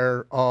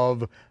empire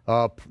of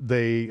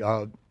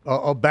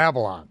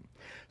Babylon.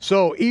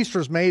 So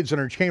Esther's maids and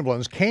her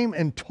chamberlains came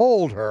and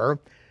told her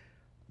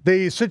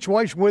the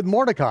situation with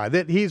Mordecai,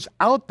 that he's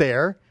out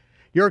there,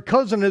 your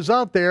cousin is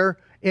out there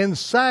in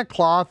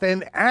sackcloth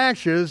and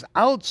ashes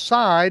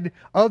outside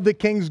of the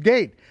king's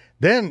gate.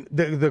 Then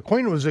the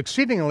queen was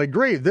exceedingly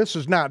grieved. This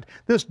does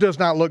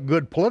not look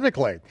good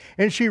politically.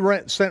 And she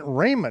sent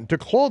raiment to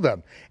clothe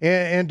him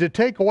and to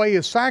take away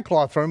his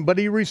sackcloth from him, but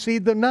he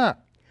received them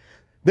not.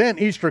 Then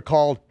Esther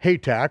called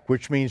Hatak,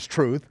 which means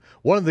truth,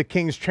 one of the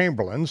king's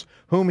chamberlains,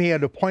 whom he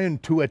had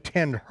appointed to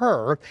attend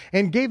her,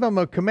 and gave him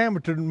a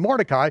commandment to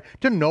Mordecai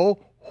to know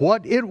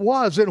what it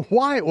was and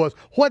why it was.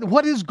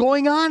 What is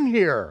going on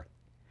here?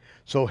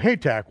 So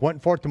Hatak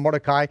went forth to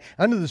Mordecai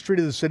unto the street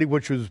of the city,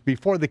 which was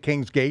before the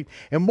king's gate,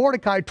 and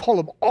Mordecai told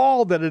him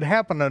all that had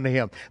happened unto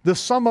him, the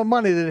sum of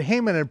money that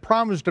Haman had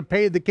promised to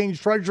pay the king's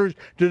treasurers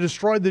to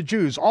destroy the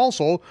Jews.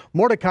 Also,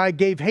 Mordecai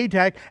gave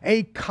Hatak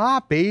a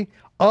copy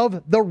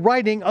of the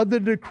writing of the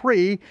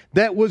decree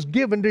that was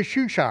given to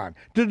Shushan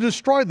to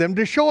destroy them,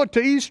 to show it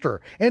to Esther,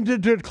 and to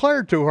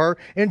declare to her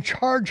and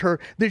charge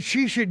her that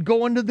she should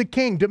go unto the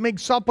king to make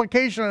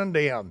supplication unto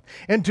him,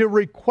 and to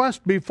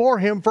request before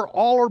him for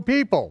all her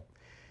people.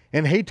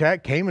 And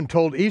Hatak came and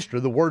told Esther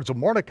the words of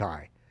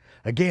Mordecai.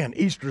 Again,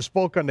 Esther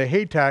spoke unto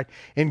Hatach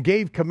and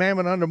gave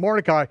commandment unto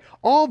Mordecai.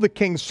 All the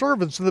king's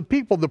servants and the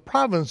people of the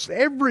province,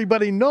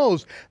 everybody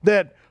knows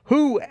that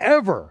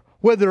whoever,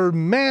 whether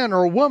man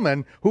or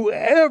woman,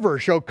 whoever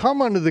shall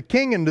come unto the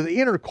king into the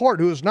inner court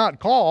who is not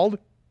called,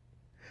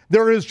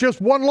 there is just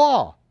one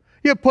law.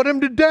 You put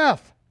him to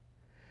death,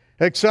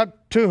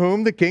 except to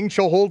whom the king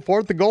shall hold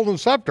forth the golden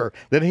scepter,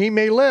 that he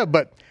may live.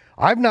 But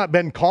I've not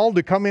been called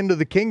to come into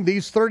the king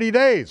these 30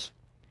 days.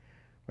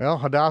 Well,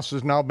 Hadassah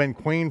has now been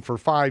queen for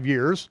 5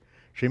 years.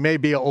 She may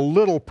be a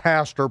little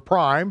past her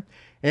prime,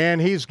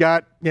 and he's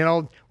got,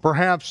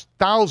 perhaps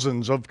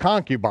thousands of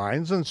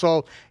concubines. And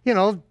so, she's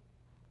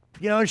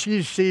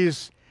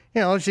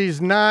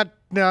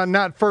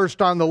not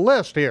first on the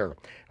list here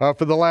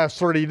for the last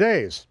 30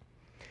 days.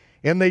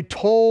 And they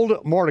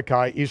told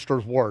Mordecai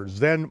Esther's words.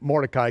 Then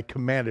Mordecai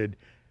commanded,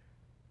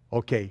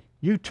 okay,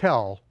 you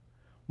tell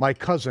my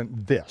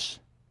cousin this.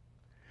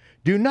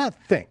 Do not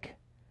think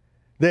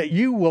that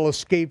you will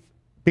escape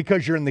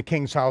because you're in the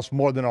king's house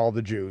more than all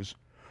the Jews.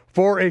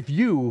 For if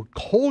you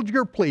hold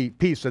your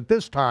peace at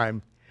this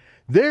time,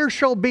 there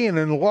shall be an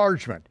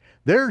enlargement.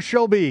 There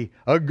shall be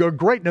a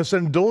greatness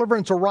and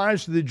deliverance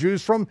arise to the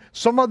Jews from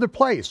some other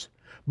place.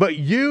 But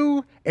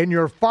you and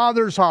your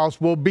father's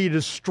house will be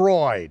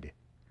destroyed.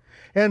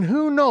 And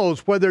who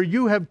knows whether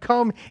you have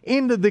come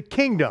into the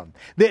kingdom,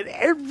 that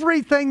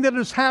everything that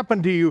has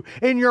happened to you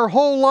in your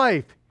whole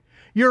life,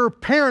 your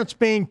parents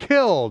being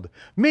killed,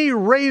 me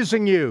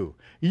raising you,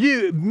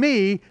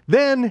 me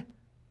then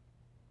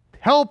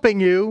helping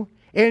you,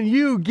 and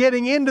you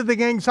getting into the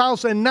king's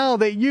house, and now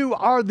that you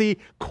are the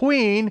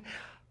queen,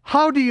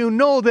 how do you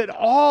know that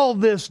all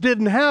this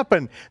didn't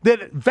happen?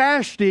 That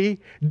Vashti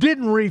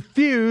didn't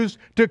refuse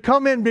to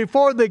come in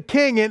before the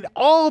king and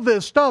all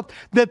this stuff,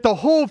 that the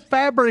whole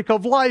fabric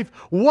of life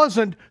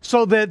wasn't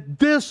so that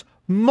this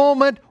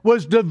moment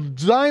was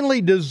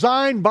divinely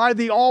designed by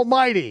the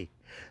Almighty.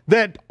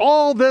 That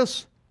all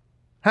this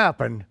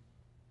happened,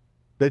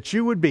 that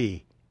you would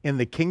be in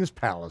the king's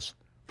palace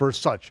for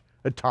such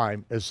a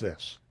time as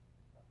this.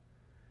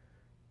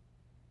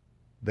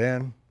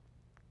 Then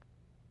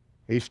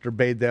Esther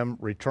bade them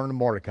return to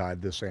Mordecai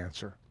this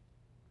answer.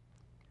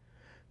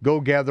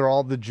 Go gather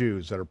all the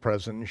Jews that are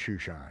present in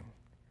Shushan.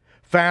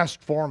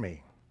 Fast for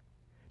me.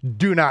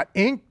 Do not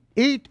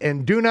eat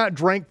and do not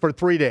drink for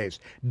 3 days,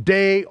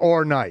 day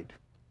or night.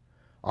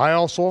 I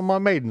also and my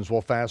maidens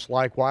will fast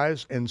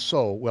likewise, and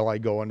so will I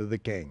go unto the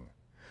king,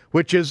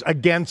 which is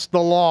against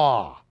the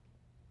law.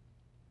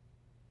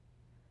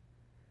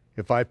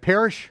 If I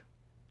perish,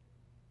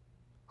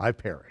 I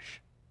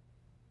perish.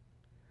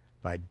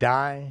 If I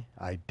die,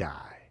 I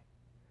die.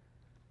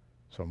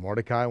 So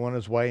Mordecai went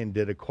his way and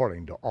did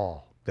according to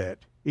all that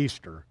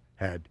Esther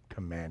had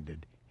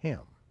commanded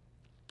him.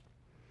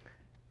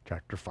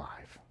 Chapter 5.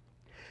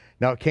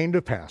 Now it came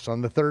to pass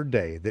on the 3rd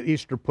day that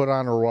Esther put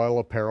on her royal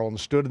apparel and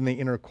stood in the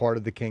inner court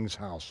of the king's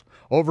house,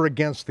 over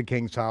against the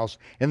king's house,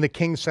 and the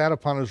king sat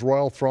upon his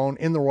royal throne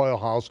in the royal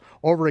house,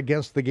 over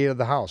against the gate of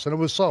the house. And it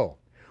was so,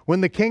 when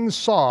the king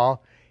saw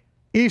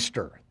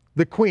Esther,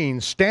 the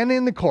queen, standing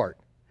in the court,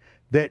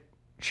 that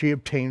she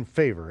obtained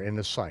favor in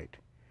his sight.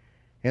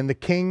 And the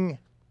king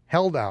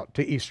held out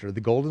to Esther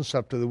the golden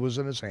scepter that was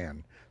in his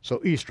hand. So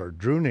Esther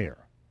drew near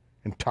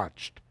and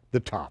touched the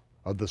top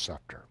of the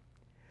scepter.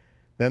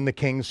 Then the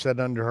king said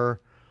unto her,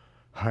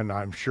 and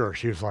I'm sure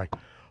she was like,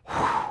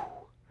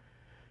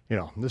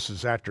 whew. This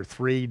is after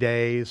 3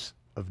 days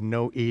of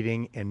no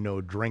eating and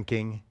no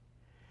drinking.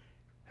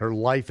 Her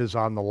life is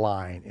on the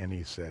line. And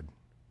he said,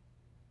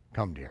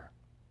 come, dear.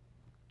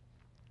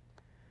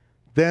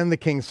 Then the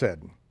king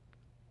said,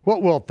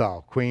 what wilt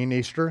thou, Queen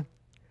Esther?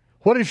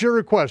 What is your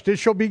request? It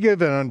shall be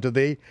given unto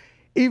thee,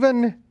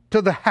 even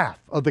to the half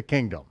of the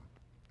kingdom.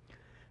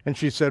 And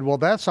she said, well,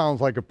 that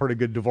sounds like a pretty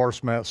good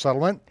divorce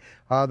settlement.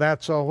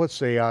 That's,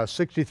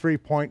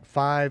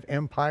 63.5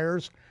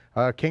 empires,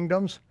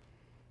 kingdoms.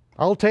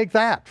 I'll take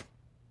that.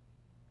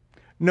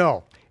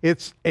 No,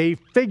 it's a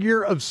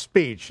figure of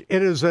speech.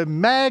 It is a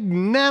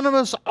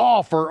magnanimous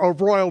offer of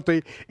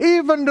royalty,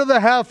 even to the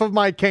half of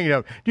my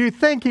kingdom. Do you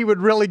think he would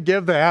really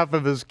give the half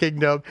of his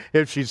kingdom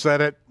if she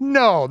said it?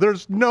 No,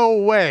 there's no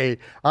way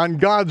on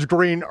God's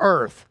green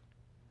earth.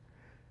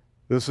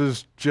 This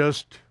is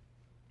just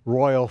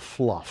royal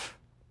fluff.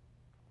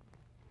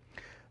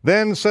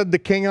 Then said the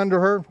king unto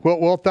her,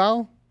 what wilt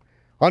thou?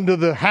 Unto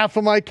the half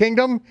of my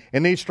kingdom?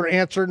 And Esther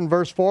answered in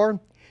verse 4,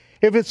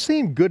 if it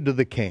seem good to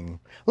the king,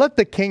 let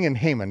the king and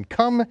Haman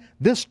come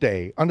this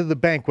day unto the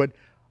banquet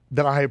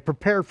that I have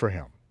prepared for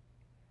him.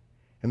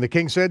 And the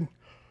king said,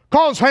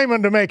 cause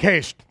Haman to make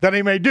haste, that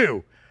he may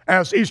do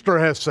as Esther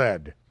has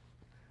said.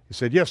 He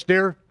said, yes,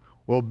 dear,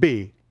 we'll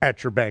be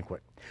at your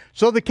banquet.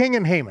 So the king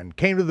and Haman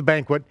came to the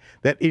banquet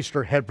that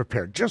Esther had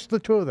prepared, just the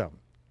two of them.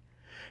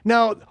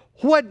 Now,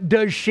 what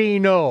does she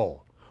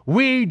know?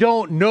 We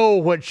don't know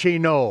what she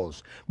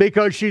knows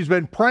because she's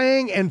been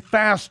praying and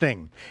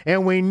fasting.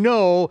 And we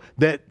know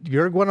that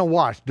you're going to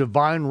watch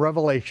divine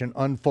revelation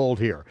unfold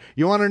here.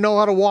 You want to know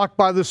how to walk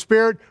by the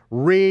Spirit?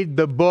 Read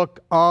the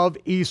book of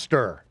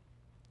Esther.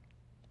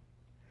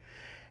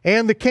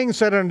 And the king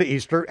said unto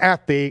Esther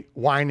at the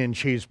wine and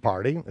cheese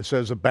party, it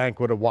says a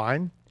banquet of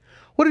wine,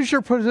 what is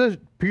your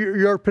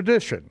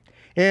petition?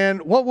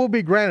 And what will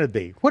be granted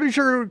thee? What is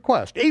your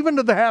request? Even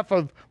to the half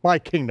of my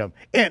kingdom,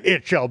 and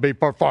it shall be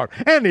performed.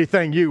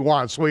 Anything you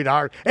want,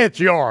 sweetheart, it's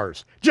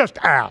yours. Just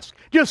ask.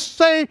 Just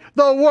say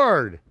the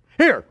word.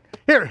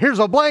 Here's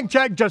a blank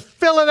check. Just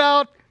fill it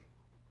out.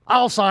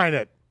 I'll sign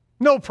it.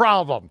 No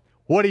problem.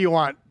 What do you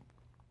want?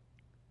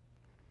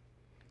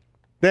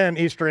 Then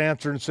Esther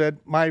answered and said,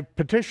 my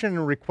petition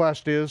and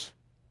request is,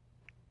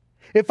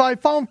 if I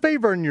found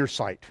favor in your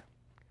sight,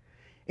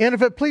 and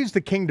if it please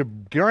the king to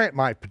grant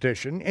my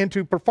petition and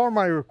to perform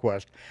my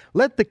request,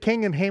 let the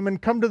king and Haman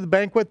come to the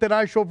banquet that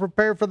I shall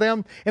prepare for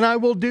them, and I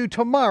will do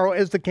tomorrow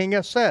as the king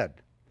has said.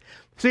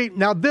 See,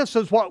 now this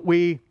is what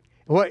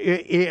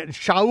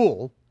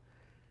Shaul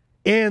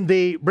in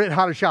the Brit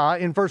Hadashah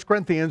in 1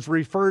 Corinthians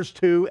refers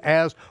to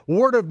as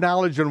word of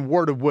knowledge and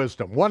word of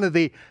wisdom. One of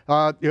the,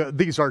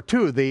 these are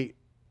two of the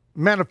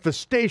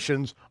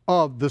manifestations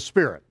of the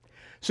Spirit.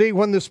 See,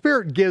 when the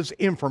Spirit gives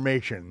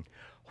information,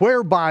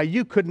 whereby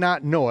you could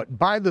not know it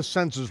by the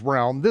senses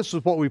realm, this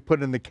is what we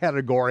put in the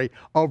category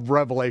of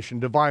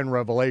revelation, divine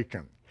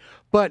revelation.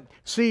 But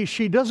see,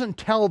 she doesn't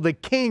tell the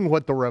king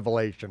what the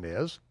revelation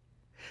is.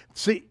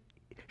 See,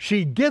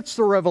 she gets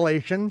the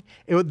revelation.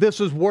 This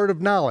is word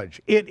of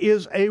knowledge. It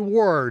is a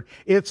word.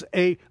 It's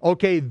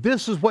okay,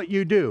 this is what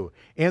you do.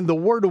 And the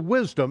word of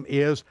wisdom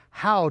is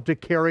how to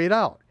carry it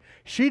out.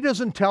 She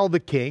doesn't tell the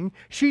king.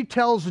 She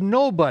tells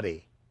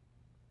nobody.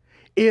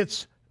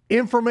 It's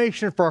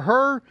information for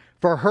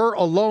her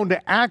alone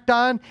to act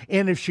on,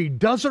 and if she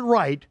does it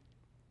right,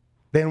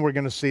 then we're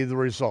going to see the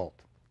result.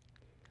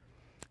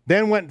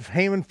 Then went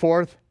Haman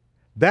forth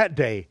that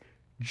day,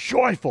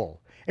 joyful,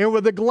 and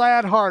with a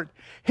glad heart.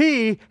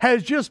 He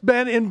has just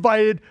been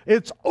invited.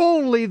 It's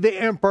only the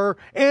emperor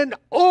and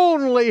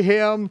only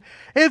him.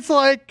 It's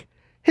like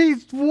he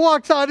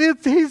walks out,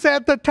 he's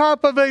at the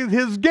top of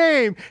his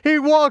game. He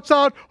walks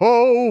out,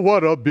 oh,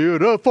 what a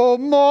beautiful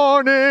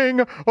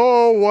morning.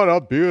 Oh, what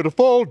a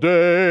beautiful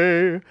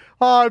day.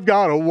 I've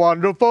got a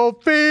wonderful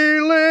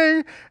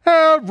feeling.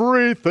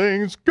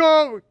 Everything's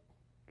going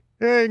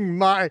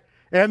my...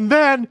 And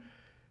then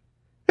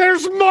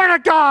there's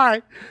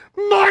Mordecai.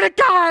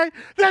 Mordecai,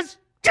 this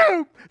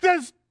Jew,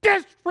 this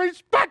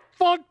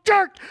disrespectful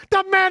jerk,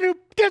 the man who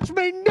gives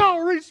me no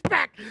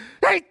respect.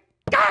 I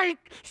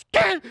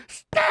can't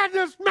stand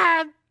this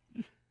man.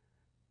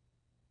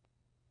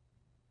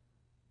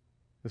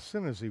 As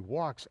soon as he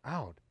walks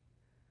out,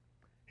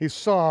 he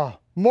saw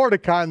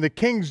Mordecai in the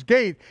king's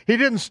gate. He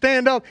didn't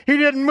stand up. He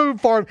didn't move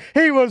for him.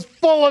 He was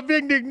full of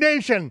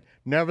indignation.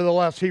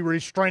 Nevertheless, he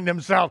restrained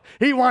himself.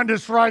 He wanted to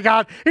strike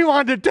out. He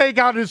wanted to take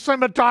out his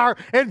scimitar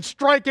and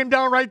strike him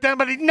down right then,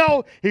 but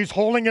he's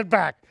holding it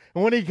back.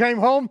 And when he came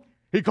home,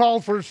 he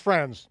called for his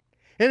friends.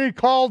 And he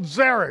called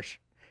Zeresh,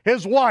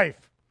 his wife.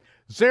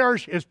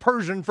 Zeresh is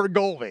Persian for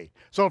Goldie.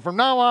 So from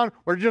now on,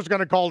 we're just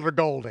going to call her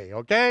Goldie,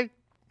 okay?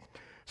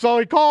 So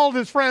he called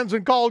his friends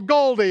and called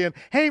Goldie, and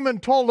Haman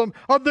told them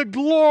of the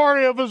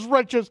glory of his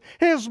riches,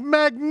 his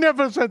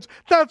magnificence.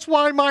 That's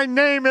why my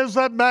name is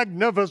the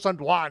Magnificent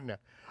One.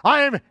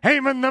 I am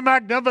Haman the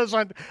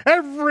Magnificent.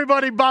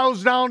 Everybody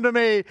bows down to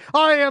me.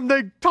 I am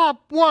the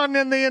top one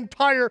in the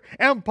entire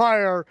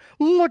empire.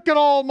 Look at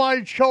all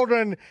my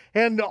children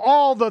and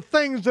all the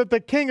things that the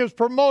king has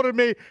promoted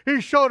me.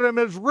 He showed him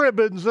his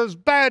ribbons, his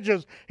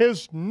badges,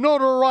 his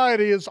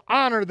notoriety, his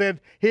honor that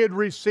he had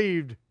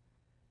received.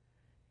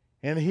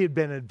 And he had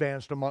been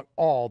advanced among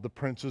all the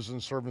princes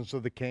and servants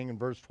of the king, in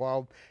verse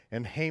 12.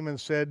 And Haman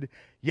said,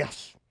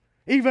 yes,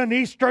 even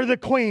Esther the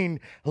queen,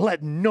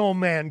 let no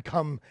man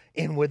come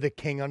in with the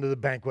king unto the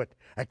banquet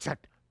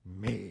except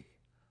me,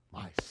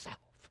 myself.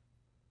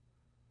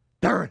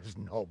 There is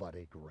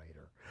nobody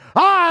greater.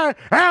 I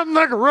am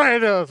the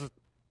greatest.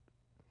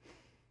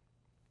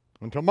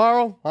 And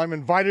tomorrow I'm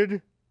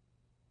invited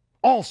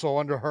also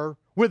unto her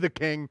with the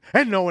king,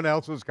 and no one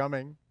else is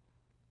coming.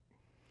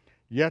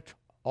 Yet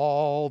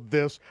all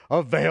this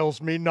avails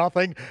me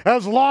nothing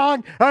as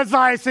long as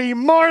I see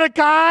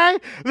Mordecai,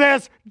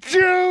 this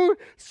Jew,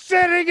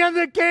 sitting in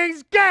the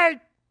king's gate.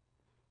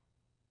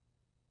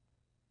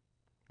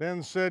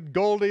 Then said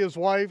Goldie, his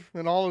wife,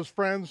 and all his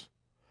friends,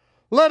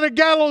 let a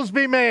gallows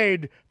be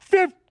made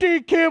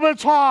 50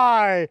 cubits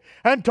high,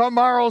 and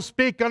tomorrow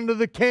speak unto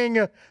the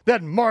king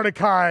that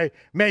Mordecai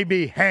may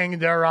be hanged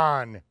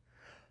thereon.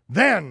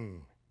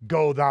 Then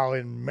go thou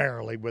in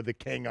merrily with the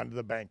king unto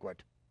the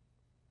banquet.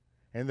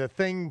 And the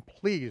thing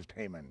pleased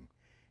Haman,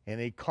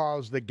 and he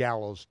caused the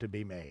gallows to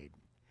be made.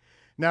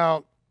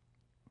 Now,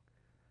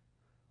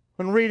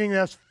 when reading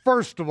this,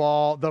 first of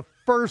all, the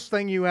first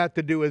thing you have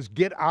to do is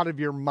get out of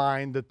your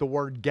mind that the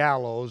word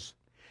gallows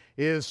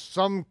is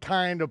some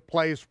kind of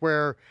place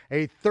where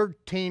a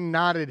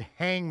 13-knotted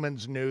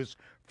hangman's noose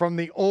from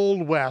the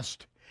Old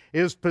West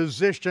is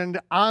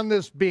positioned on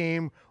this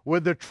beam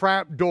with a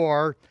trap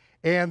door,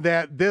 and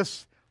that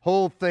this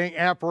whole thing,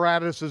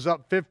 apparatus, is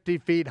up 50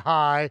 feet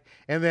high,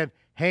 and that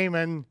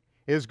Haman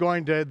is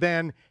going to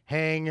then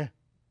hang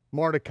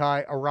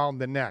Mordecai around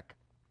the neck.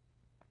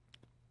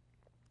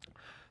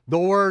 The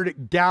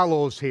word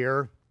gallows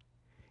here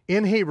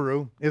in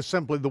Hebrew is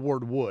simply the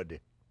word wood.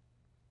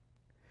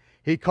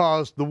 He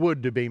caused the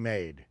wood to be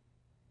made.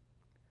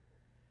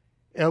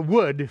 A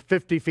wood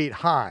 50 feet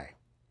high.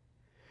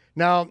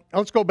 Now,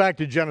 let's go back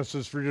to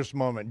Genesis for just a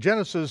moment.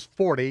 Genesis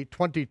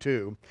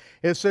 40:22,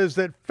 it says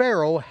that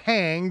Pharaoh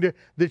hanged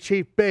the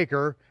chief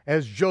baker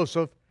as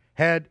Joseph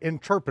had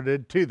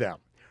interpreted to them.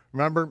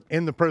 Remember,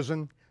 in the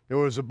prison, there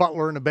was a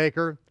butler and a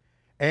baker,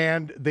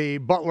 and the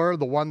butler,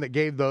 the one that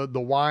gave the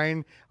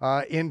wine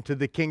into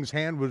the king's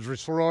hand, was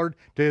restored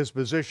to his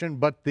position,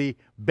 but the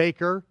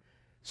baker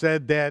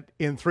said that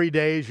in 3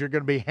 days you're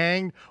going to be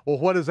hanged. Well,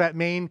 what does that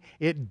mean?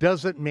 It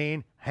doesn't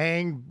mean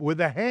hanged with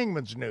a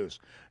hangman's noose.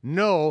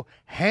 No,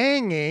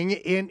 hanging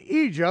in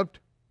Egypt,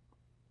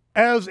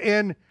 as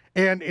in,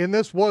 and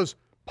this was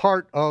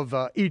part of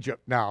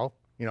Egypt now.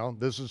 You know,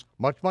 this is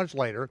much, much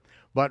later.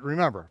 But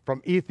remember,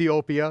 from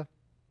Ethiopia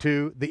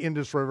to the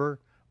Indus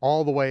River,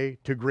 all the way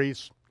to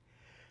Greece,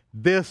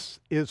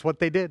 this is what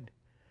they did.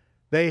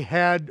 They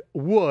had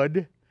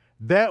wood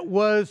that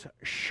was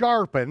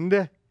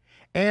sharpened,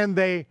 and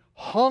they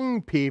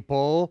hung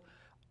people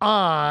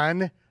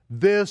on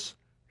this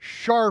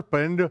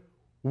sharpened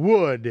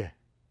wood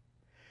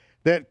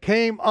that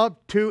came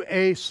up to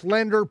a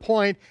slender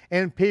point,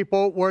 and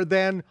people were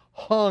then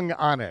hung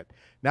on it.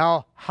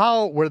 Now,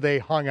 how were they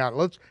hung on it?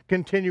 Let's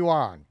continue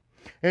on.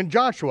 In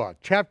Joshua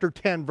chapter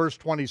 10, verse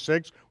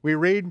 26, we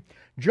read,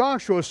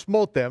 Joshua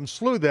smote them,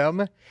 slew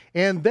them,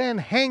 and then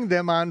hanged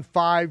them on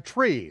 5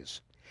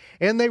 trees.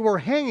 And they were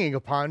hanging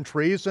upon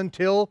trees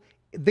until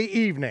the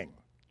evening.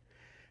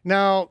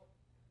 Now,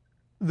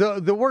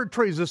 the word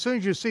trees, as soon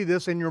as you see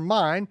this in your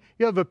mind,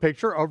 you have a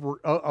picture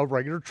of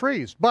regular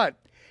trees. But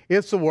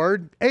it's the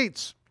word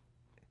eitz.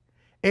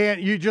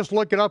 And you just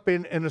look it up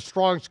in a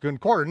Strong's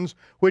Concordance,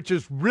 which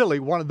is really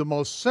one of the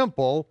most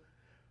simple,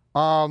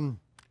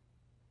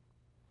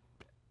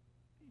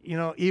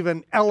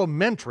 even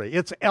elementary.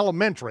 It's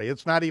elementary.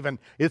 It's not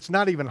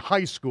even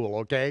high school,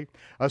 okay?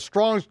 A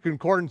Strong's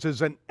Concordance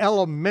is an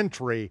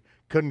elementary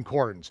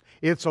concordance.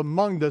 It's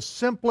among the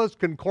simplest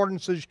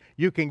concordances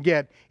you can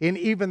get. And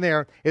even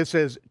there, it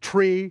says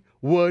tree,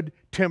 wood,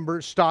 timber,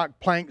 stock,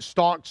 plank,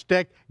 stalk,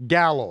 stick,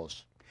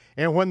 gallows.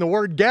 And when the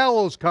word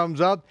gallows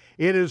comes up,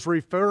 it is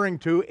referring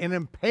to an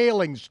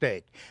impaling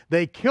stake.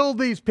 They killed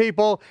these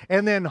people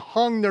and then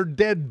hung their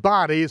dead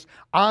bodies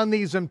on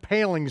these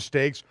impaling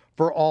stakes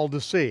for all to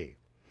see.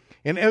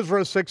 In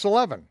Ezra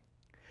 6:11,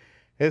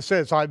 it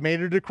says, I've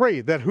made a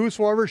decree that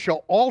whosoever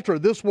shall alter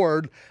this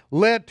word,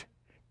 let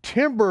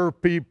timber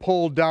be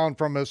pulled down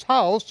from his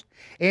house,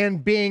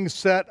 and being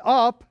set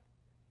up,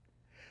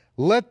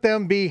 let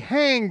them be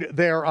hanged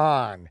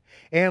thereon,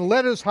 and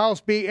let his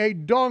house be a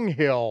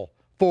dunghill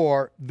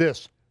for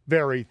this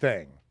very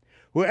thing.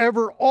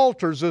 Whoever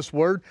alters this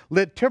word,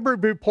 let timber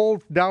be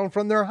pulled down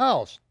from their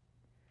house,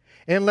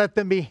 and let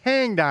them be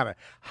hanged on it.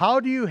 How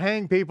do you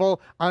hang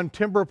people on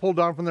timber pulled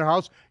down from their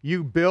house?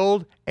 You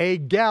build a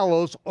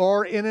gallows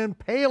or an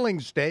impaling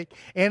stake,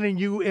 and then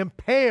you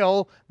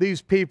impale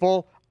these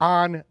people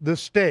on the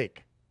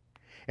stake.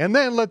 And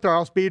then let their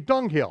house be a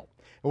dunghill.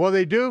 And what do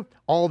they do?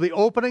 All the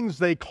openings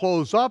they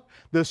close up.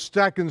 The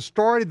second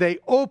story they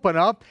open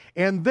up,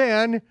 and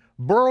then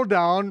burrow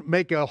down,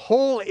 make a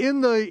hole in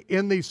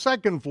the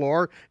second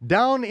floor,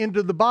 down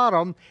into the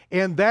bottom,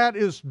 and that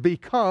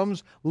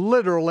becomes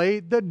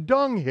literally the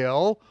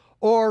dunghill,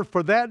 or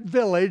for that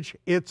village,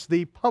 it's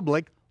the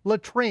public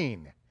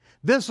latrine.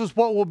 This is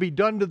what will be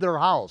done to their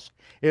house.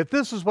 If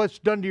this is what's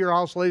done to your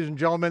house, ladies and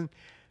gentlemen,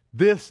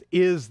 this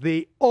is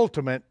the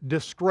ultimate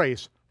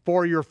disgrace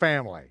for your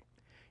family.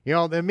 You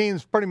know, that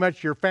means pretty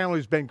much your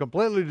family's been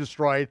completely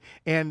destroyed,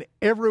 and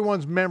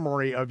everyone's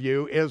memory of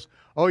you is,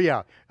 oh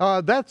yeah,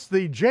 that's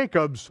the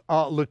Jacob's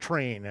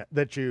latrine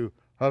that you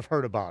have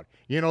heard about.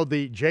 You know,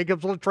 the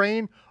Jacob's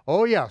latrine?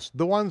 Oh yes,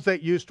 the ones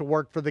that used to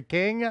work for the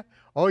king?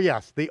 Oh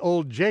yes, the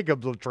old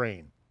Jacob's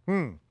latrine.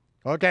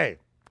 Okay.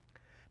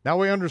 Now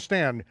we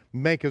understand,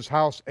 make his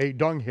house a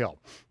dunghill.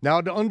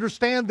 Now to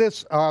understand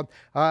this,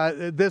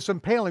 this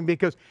impaling,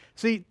 because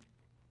see,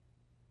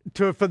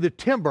 for the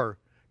timber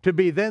to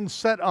be then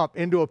set up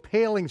into a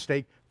paling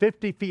stake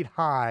 50 feet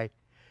high,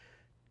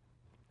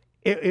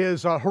 it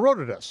is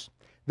Herodotus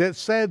that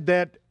said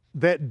that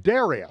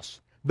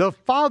Darius, the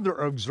father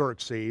of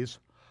Xerxes,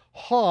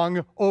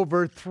 hung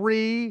over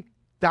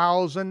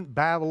 3,000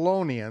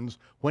 Babylonians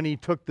when he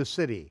took the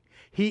city.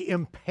 He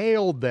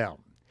impaled them.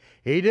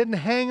 He didn't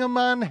hang them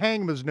on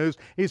hangman's noose.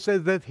 He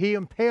said that he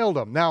impaled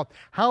them. Now,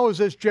 how is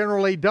this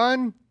generally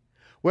done?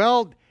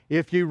 Well,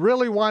 if you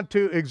really want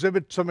to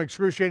exhibit some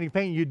excruciating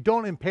pain, you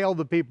don't impale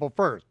the people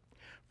first.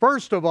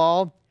 First of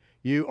all,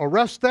 you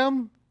arrest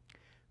them.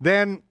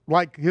 Then,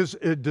 like his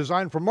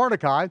design for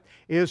Mordecai,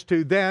 is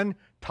to then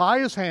tie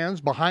his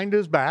hands behind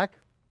his back.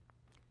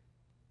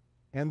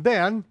 And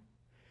then,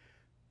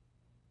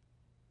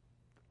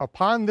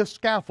 upon this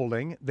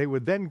scaffolding, they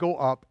would then go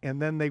up,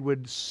 and then they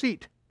would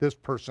seat this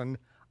person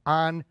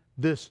on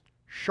this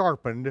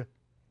sharpened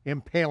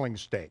impaling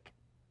stake.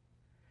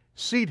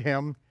 Seat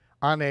him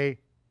on a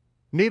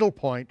needle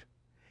point,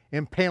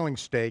 impaling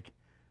stake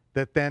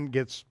that then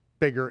gets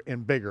bigger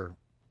and bigger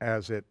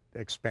as it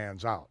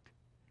expands out.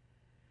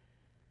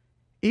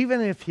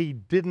 Even if he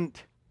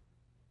didn't,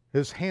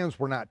 his hands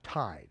were not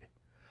tied,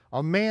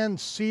 a man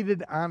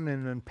seated on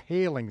an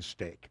impaling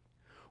stake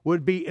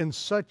would be in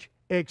such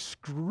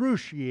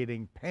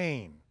excruciating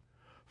pain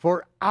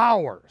for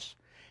hours.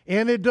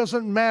 And it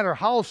doesn't matter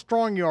how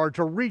strong you are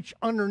to reach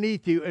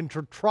underneath you and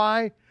to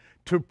try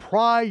to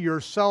pry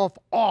yourself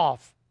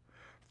off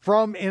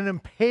from an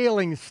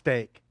impaling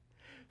stake,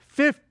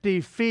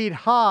 50 feet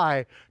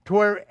high, to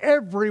where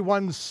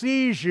everyone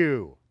sees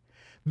you.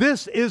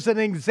 This is an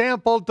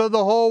example to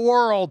the whole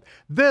world.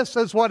 This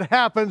is what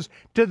happens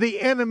to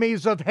the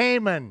enemies of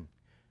Haman.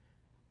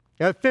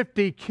 At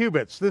 50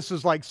 cubits, this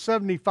is like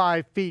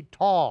 75 feet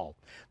tall.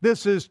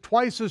 This is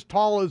twice as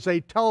tall as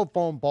a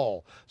telephone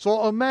pole.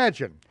 So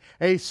imagine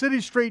a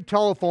city street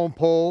telephone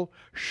pole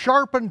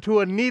sharpened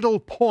to a needle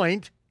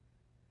point,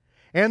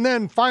 and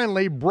then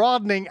finally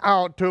broadening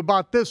out to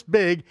about this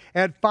big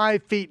at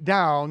 5 feet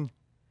down.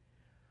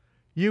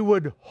 You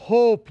would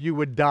hope you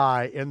would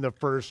die in the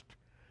first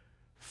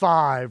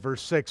 5 or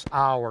 6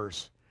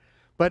 hours.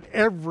 But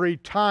every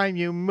time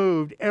you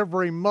moved,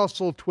 every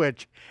muscle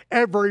twitch,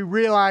 every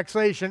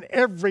relaxation,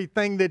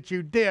 everything that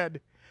you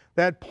did,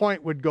 that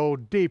point would go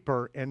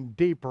deeper and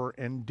deeper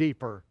and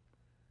deeper.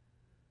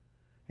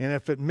 And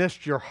if it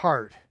missed your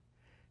heart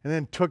and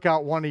then took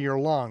out one of your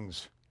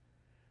lungs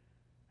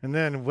and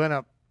then went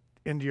up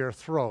into your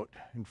throat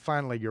and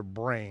finally your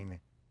brain.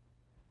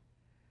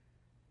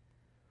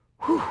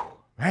 Whew,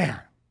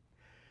 man.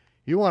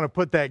 You want to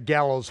put that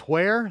gallows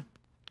where?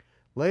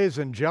 Ladies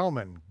and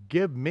gentlemen,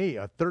 give me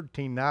a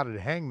 13-knotted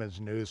hangman's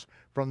noose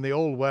from the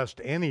Old West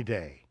any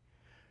day.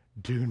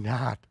 Do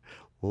not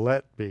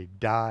let me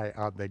die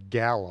on the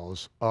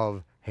gallows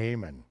of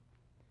Haman.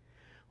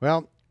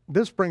 Well,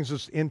 this brings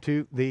us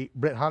into the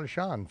Brit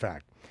Hadashah, in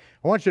fact.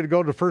 I want you to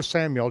go to 1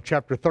 Samuel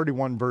chapter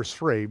 31, verse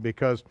 3,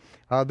 because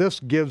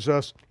this gives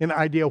us an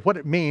idea of what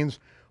it means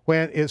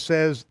when it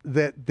says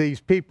that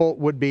these people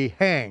would be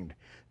hanged.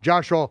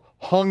 Joshua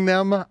hung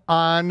them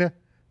on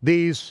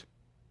these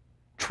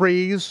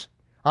trees,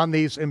 on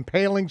these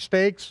impaling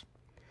stakes,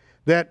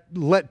 that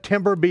let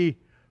timber be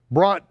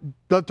brought,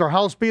 let their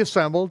house be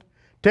assembled,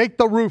 take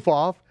the roof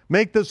off,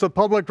 make this a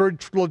public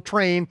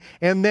latrine,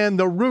 and then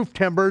the roof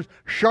timbers,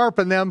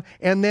 sharpen them,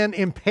 and then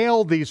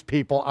impale these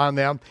people on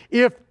them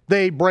if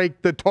they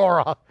break the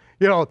Torah.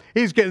 You know,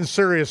 he's getting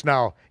serious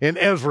now in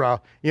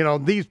Ezra. You know,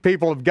 these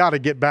people have got to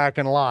get back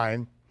in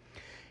line.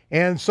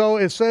 And so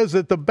it says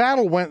that the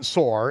battle went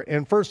sore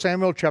in 1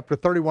 Samuel chapter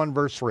 31,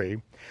 verse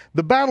 3.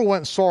 The battle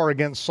went sore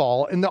against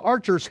Saul, and the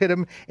archers hit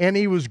him, and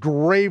he was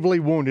gravely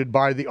wounded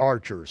by the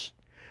archers.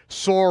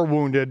 Sore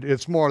wounded,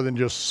 it's more than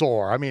just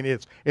sore. I mean,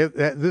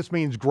 this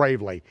means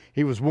gravely.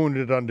 He was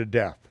wounded unto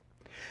death.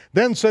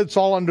 Then said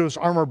Saul unto his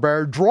armor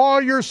bearer, draw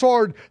your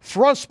sword,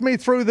 thrust me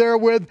through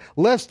therewith,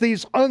 lest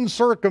these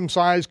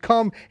uncircumcised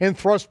come and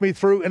thrust me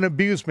through and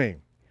abuse me.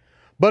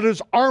 But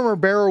his armor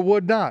bearer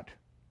would not,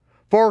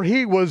 for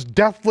he was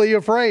deathly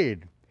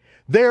afraid.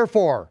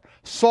 Therefore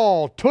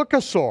Saul took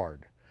a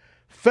sword,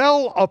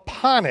 fell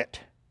upon it,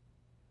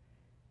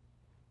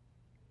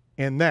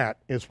 and that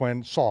is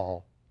when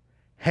Saul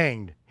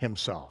hanged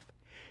himself.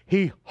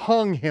 He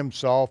hung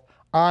himself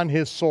on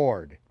his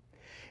sword.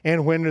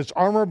 And when his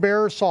armor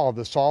bearer saw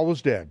that Saul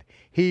was dead,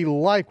 he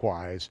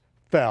likewise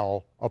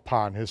fell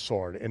upon his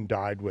sword and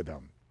died with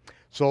him.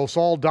 So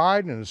Saul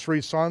died, and his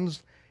 3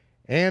 sons,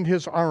 and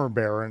his armor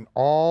bearer, and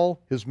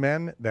all his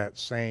men that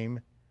same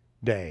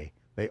day.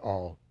 They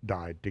all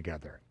died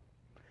together.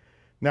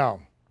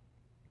 Now,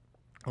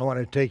 I want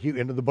to take you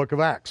into the book of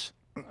Acts.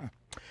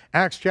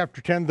 Acts chapter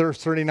 10,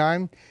 verse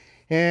 39.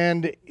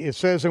 And it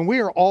says, and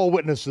we are all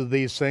witnesses of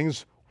these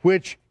things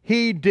which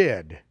he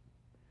did.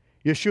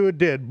 Yeshua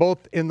did,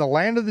 both in the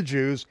land of the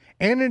Jews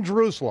and in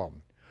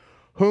Jerusalem,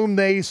 whom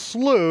they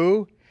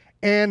slew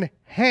and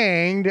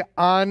hanged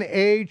on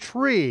a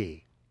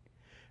tree.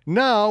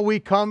 Now we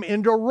come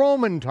into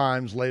Roman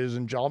times, ladies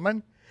and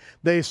gentlemen.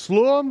 They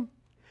slew him,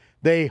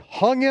 they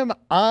hung him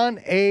on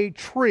a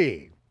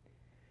tree.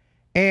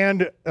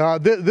 And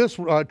this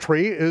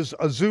tree is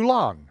a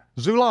Zulon.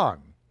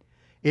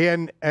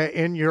 In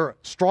your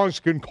Strong's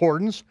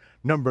Concordance,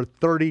 number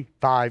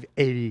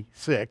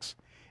 3586.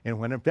 And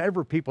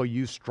whenever people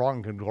use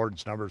Strong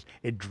Concordance numbers,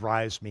 it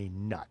drives me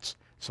nuts.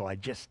 So I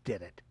just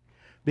did it.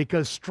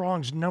 Because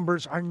Strong's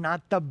numbers are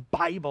not the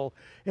Bible.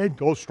 It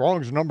goes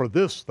Strong's number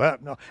this,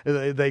 that. No.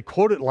 They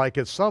quote it like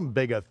it's some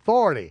big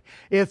authority.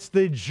 It's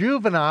the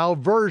juvenile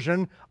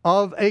version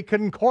of a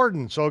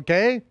concordance,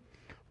 okay?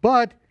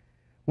 But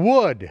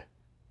wood,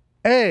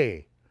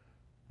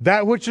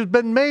 that which has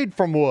been made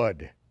from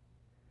wood.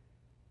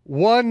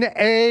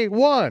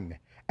 1A1,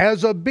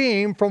 as a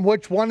beam from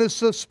which one is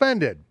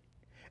suspended.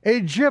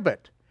 A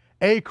gibbet,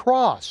 a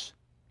cross.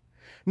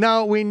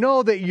 Now we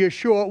know that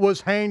Yeshua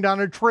was hanged on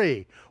a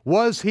tree.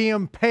 Was he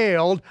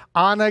impaled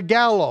on a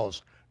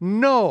gallows?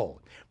 No,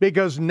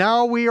 because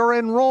now we are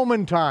in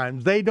Roman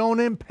times. They don't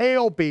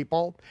impale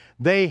people,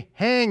 they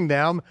hang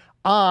them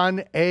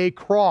on a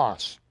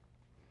cross.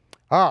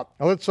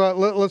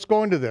 Let's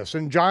go into this.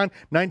 In John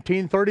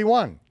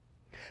 19:31.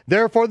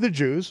 Therefore the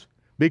Jews,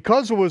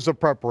 because it was a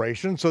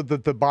preparation so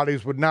that the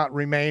bodies would not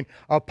remain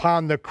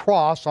upon the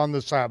cross on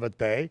the Sabbath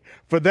day,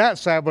 for that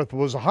Sabbath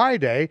was a high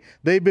day,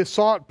 they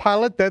besought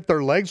Pilate that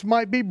their legs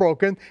might be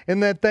broken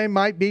and that they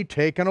might be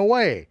taken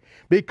away.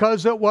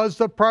 Because it was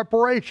the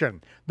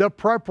preparation. The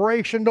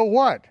preparation to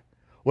what?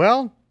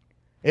 Well,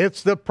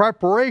 it's the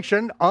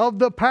preparation of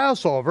the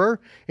Passover.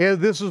 And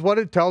this is what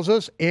it tells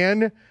us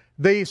in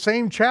the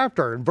same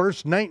chapter, in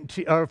verse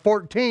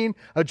 14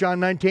 of John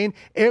 19,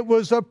 it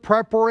was a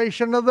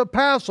preparation of the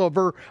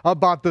Passover.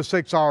 About the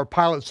 6th hour,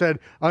 Pilate said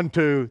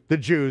unto the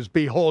Jews,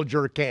 behold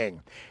your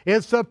king.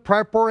 It's the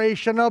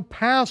preparation of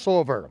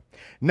Passover.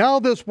 Now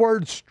this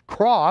word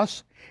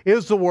cross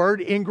is the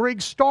word in Greek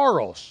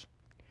stauros.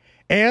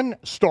 And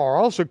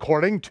stauros,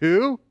 according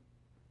to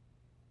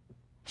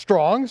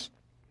Strong's,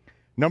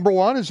 number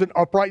one is an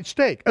upright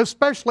stake,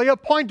 especially a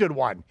pointed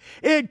one.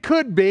 It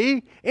could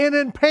be an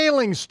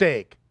impaling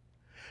stake.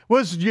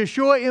 Was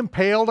Yeshua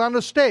impaled on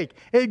a stake?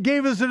 It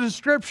gave us a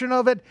description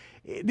of it.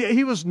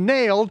 He was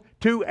nailed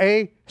to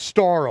a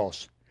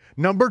stauros.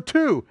 Number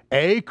two,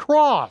 a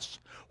cross.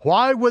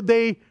 Why would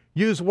they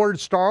use the word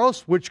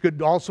stauros, which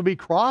could also be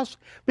cross?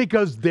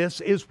 Because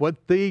this is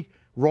what the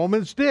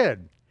Romans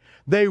did.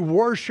 They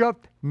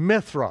worshiped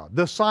Mithra.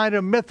 The sign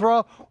of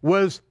Mithra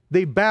was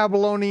the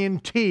Babylonian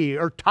T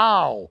or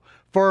Tau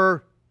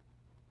for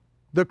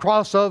the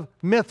cross of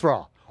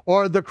Mithra,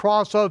 or the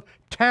cross of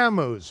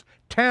Tammuz.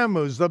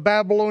 Tammuz, the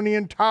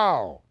Babylonian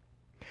Tau.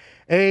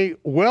 A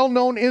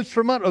well-known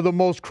instrument of the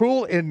most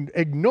cruel and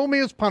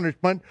ignominious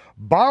punishment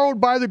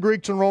borrowed by the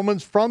Greeks and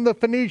Romans from the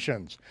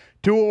Phoenicians,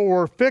 to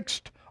were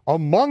fixed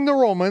among the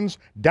Romans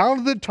down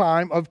to the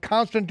time of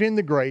Constantine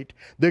the Great,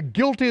 the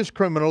guiltiest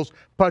criminals,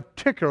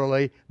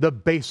 particularly the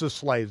basest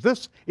slaves.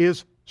 This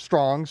is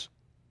Strong's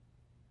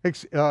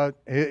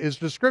his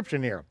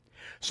description here.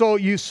 So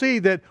you see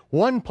that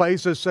one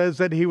place it says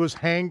that he was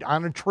hanged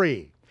on a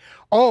tree.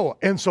 Oh,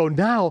 and so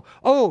now,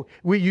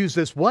 we use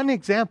this one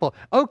example.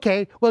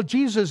 Okay, well,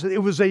 Jesus,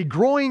 it was a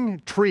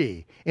growing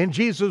tree, and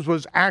Jesus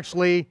was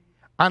actually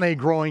on a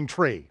growing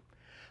tree.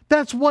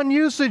 That's one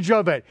usage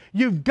of it.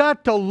 You've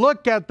got to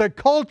look at the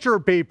culture,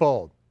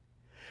 people.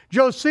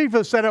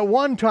 Josephus said at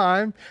one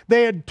time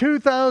they had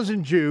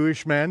 2,000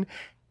 Jewish men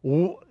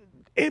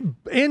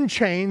in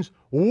chains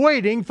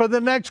waiting for the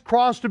next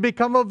cross to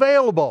become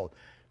available,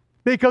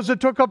 because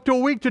it took up to a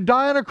week to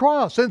die on a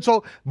cross. And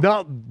so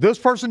now this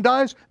person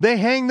dies, they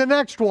hang the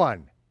next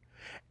one.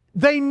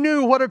 They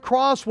knew what a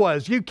cross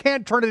was. You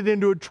can't turn it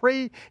into a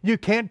tree. You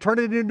can't turn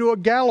it into a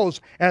gallows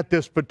at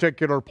this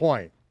particular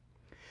point.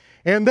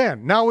 And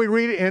then, now we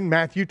read in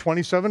Matthew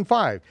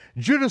 27:5.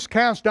 Judas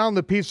cast down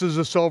the pieces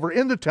of silver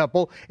in the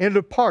temple and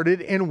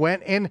departed and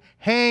went and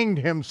hanged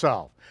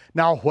himself.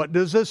 Now, what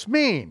does this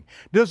mean?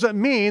 Does it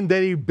mean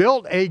that he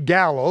built a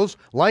gallows,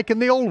 like in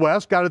the Old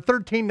West, got a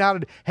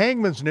 13-knotted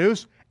hangman's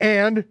noose,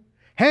 and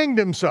hanged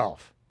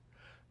himself?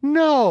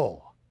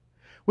 No.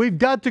 We've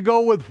got to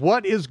go with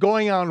what is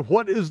going on,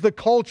 what is the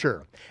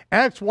culture.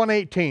 Acts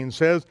 1:18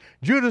 says,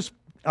 Judas,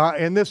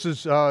 and this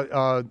is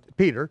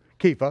Peter,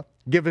 Kepha,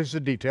 give us the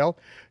detail.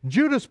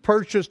 Judas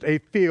purchased a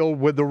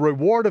field with the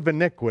reward of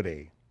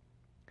iniquity.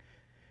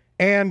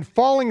 And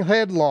falling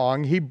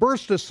headlong, he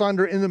burst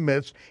asunder in the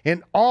midst,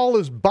 and all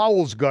his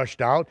bowels gushed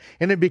out,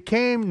 and it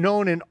became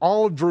known in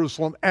all of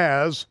Jerusalem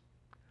as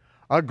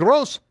a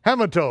gross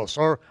hematos,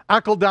 or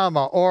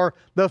akeldama, or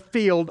the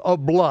field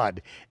of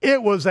blood.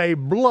 It was a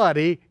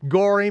bloody,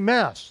 gory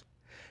mess.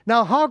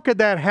 Now, how could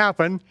that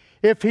happen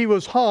if he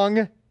was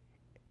hung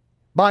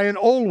by an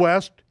Old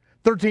West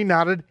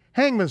 13-knotted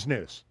hangman's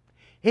noose?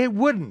 It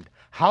wouldn't.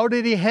 How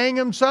did he hang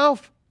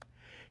himself?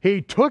 He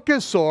took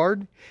his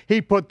sword, he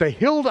put the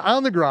hilt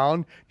on the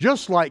ground,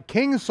 just like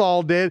King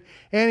Saul did,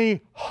 and he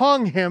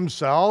hung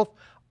himself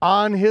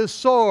on his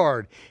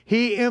sword.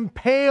 He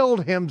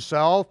impaled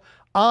himself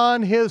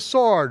on his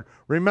sword.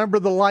 Remember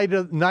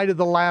the night of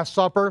the Last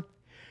Supper?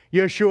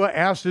 Yeshua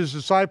asked his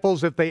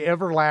disciples if they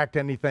ever lacked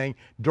anything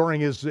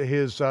during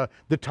the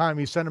time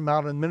he sent them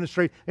out in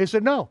ministry. They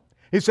said no.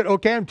 He said,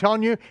 okay, I'm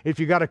telling you, if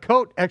you got a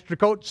coat, extra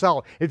coat, sell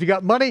it. If you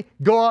got money,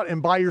 go out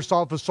and buy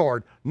yourself a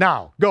sword.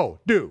 Now, go,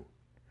 do.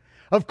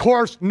 Of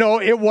course, no,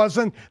 it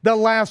wasn't the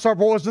Last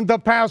Supper, wasn't the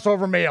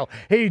Passover meal.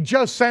 He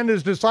just sent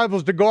his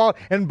disciples to go out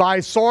and buy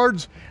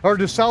swords, or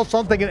to sell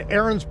something in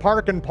Aaron's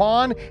Park and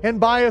Pawn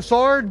and buy a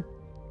sword.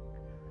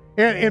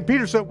 And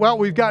Peter said, well,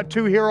 we've got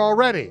two here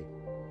already.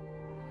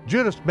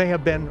 Judas may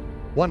have been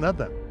one of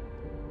them.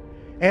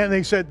 And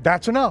they said,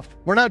 that's enough.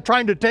 We're not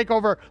trying to take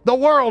over the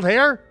world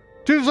here.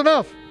 Two's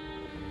enough.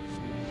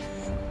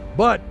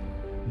 But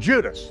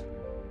Judas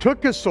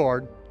took his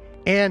sword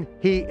and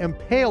he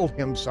impaled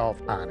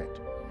himself on it.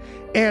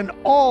 And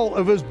all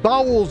of his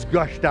bowels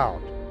gushed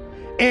out.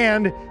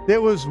 And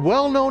it was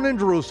well known in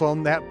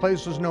Jerusalem, that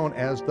place was known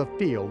as the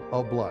field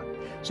of blood.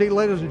 See,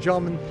 ladies and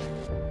gentlemen,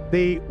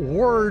 the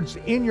words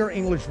in your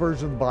English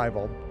version of the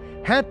Bible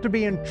had to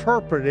be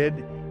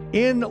interpreted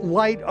in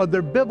light of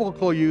their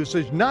biblical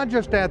usage, not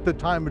just at the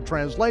time of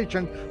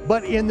translation,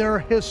 but in their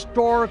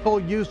historical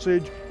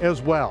usage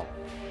as well.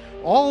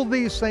 All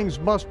these things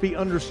must be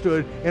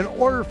understood in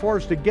order for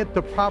us to get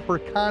the proper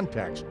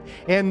context.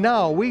 And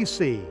now we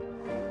see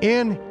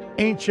in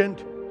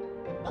ancient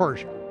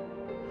Persia,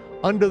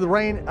 under the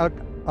reign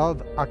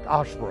of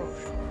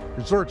Ahasuerus,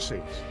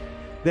 Xerxes,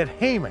 that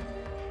Haman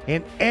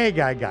and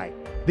Agagite,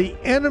 the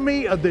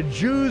enemy of the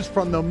Jews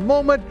from the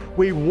moment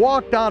we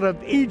walked out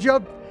of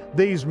Egypt,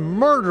 these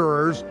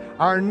murderers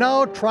are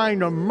now trying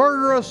to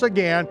murder us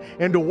again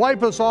and to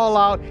wipe us all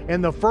out,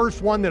 and the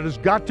first one that has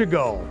got to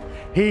go.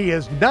 He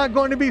is not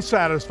going to be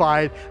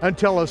satisfied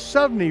until a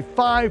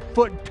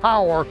 75-foot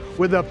tower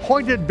with a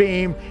pointed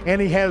beam,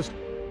 and he has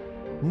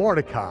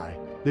Mordecai,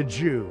 the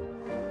Jew,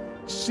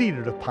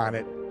 seated upon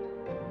it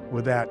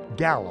with that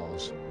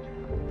gallows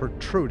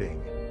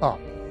protruding up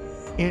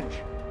inch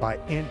by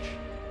inch,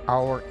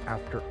 hour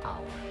after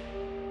hour.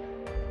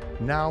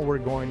 Now we're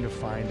going to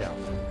find out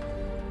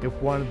if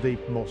one of the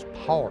most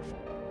powerful,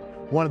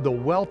 one of the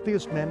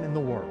wealthiest men in the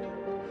world,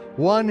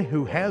 one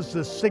who has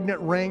the signet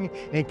ring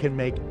and can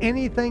make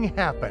anything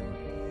happen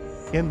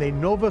in the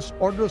Novus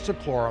Ordo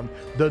Seclorum,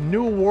 the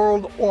New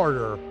World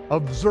Order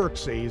of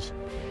Xerxes,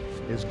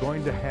 is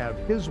going to have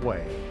his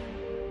way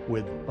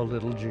with a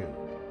little Jew.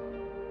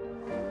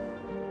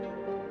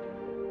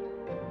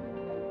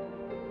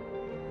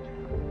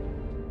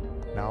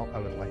 Now I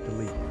would like to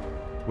leave you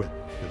with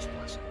this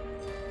blessing.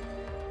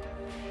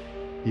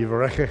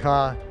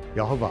 Yivarechecha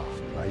Yehovah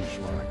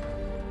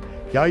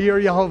v'yishmerecha.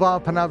 Yair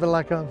Yehovah panav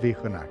elecha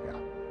v'chunaka.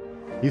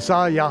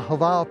 Yisa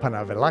Yehovah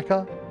panav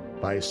elecha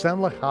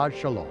v'yisem lecha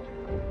shalom.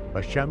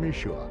 B'shem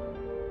Yeshua,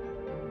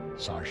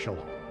 Sar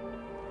Shalom.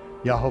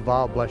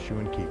 Yehovah bless you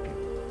and keep you.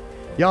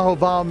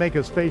 Yehovah make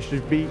his face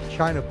to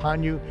shine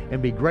upon you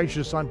and be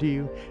gracious unto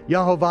you.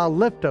 Yehovah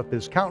lift up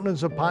his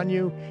countenance upon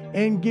you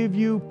and give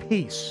you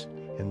peace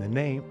in the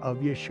name of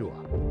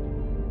Yeshua.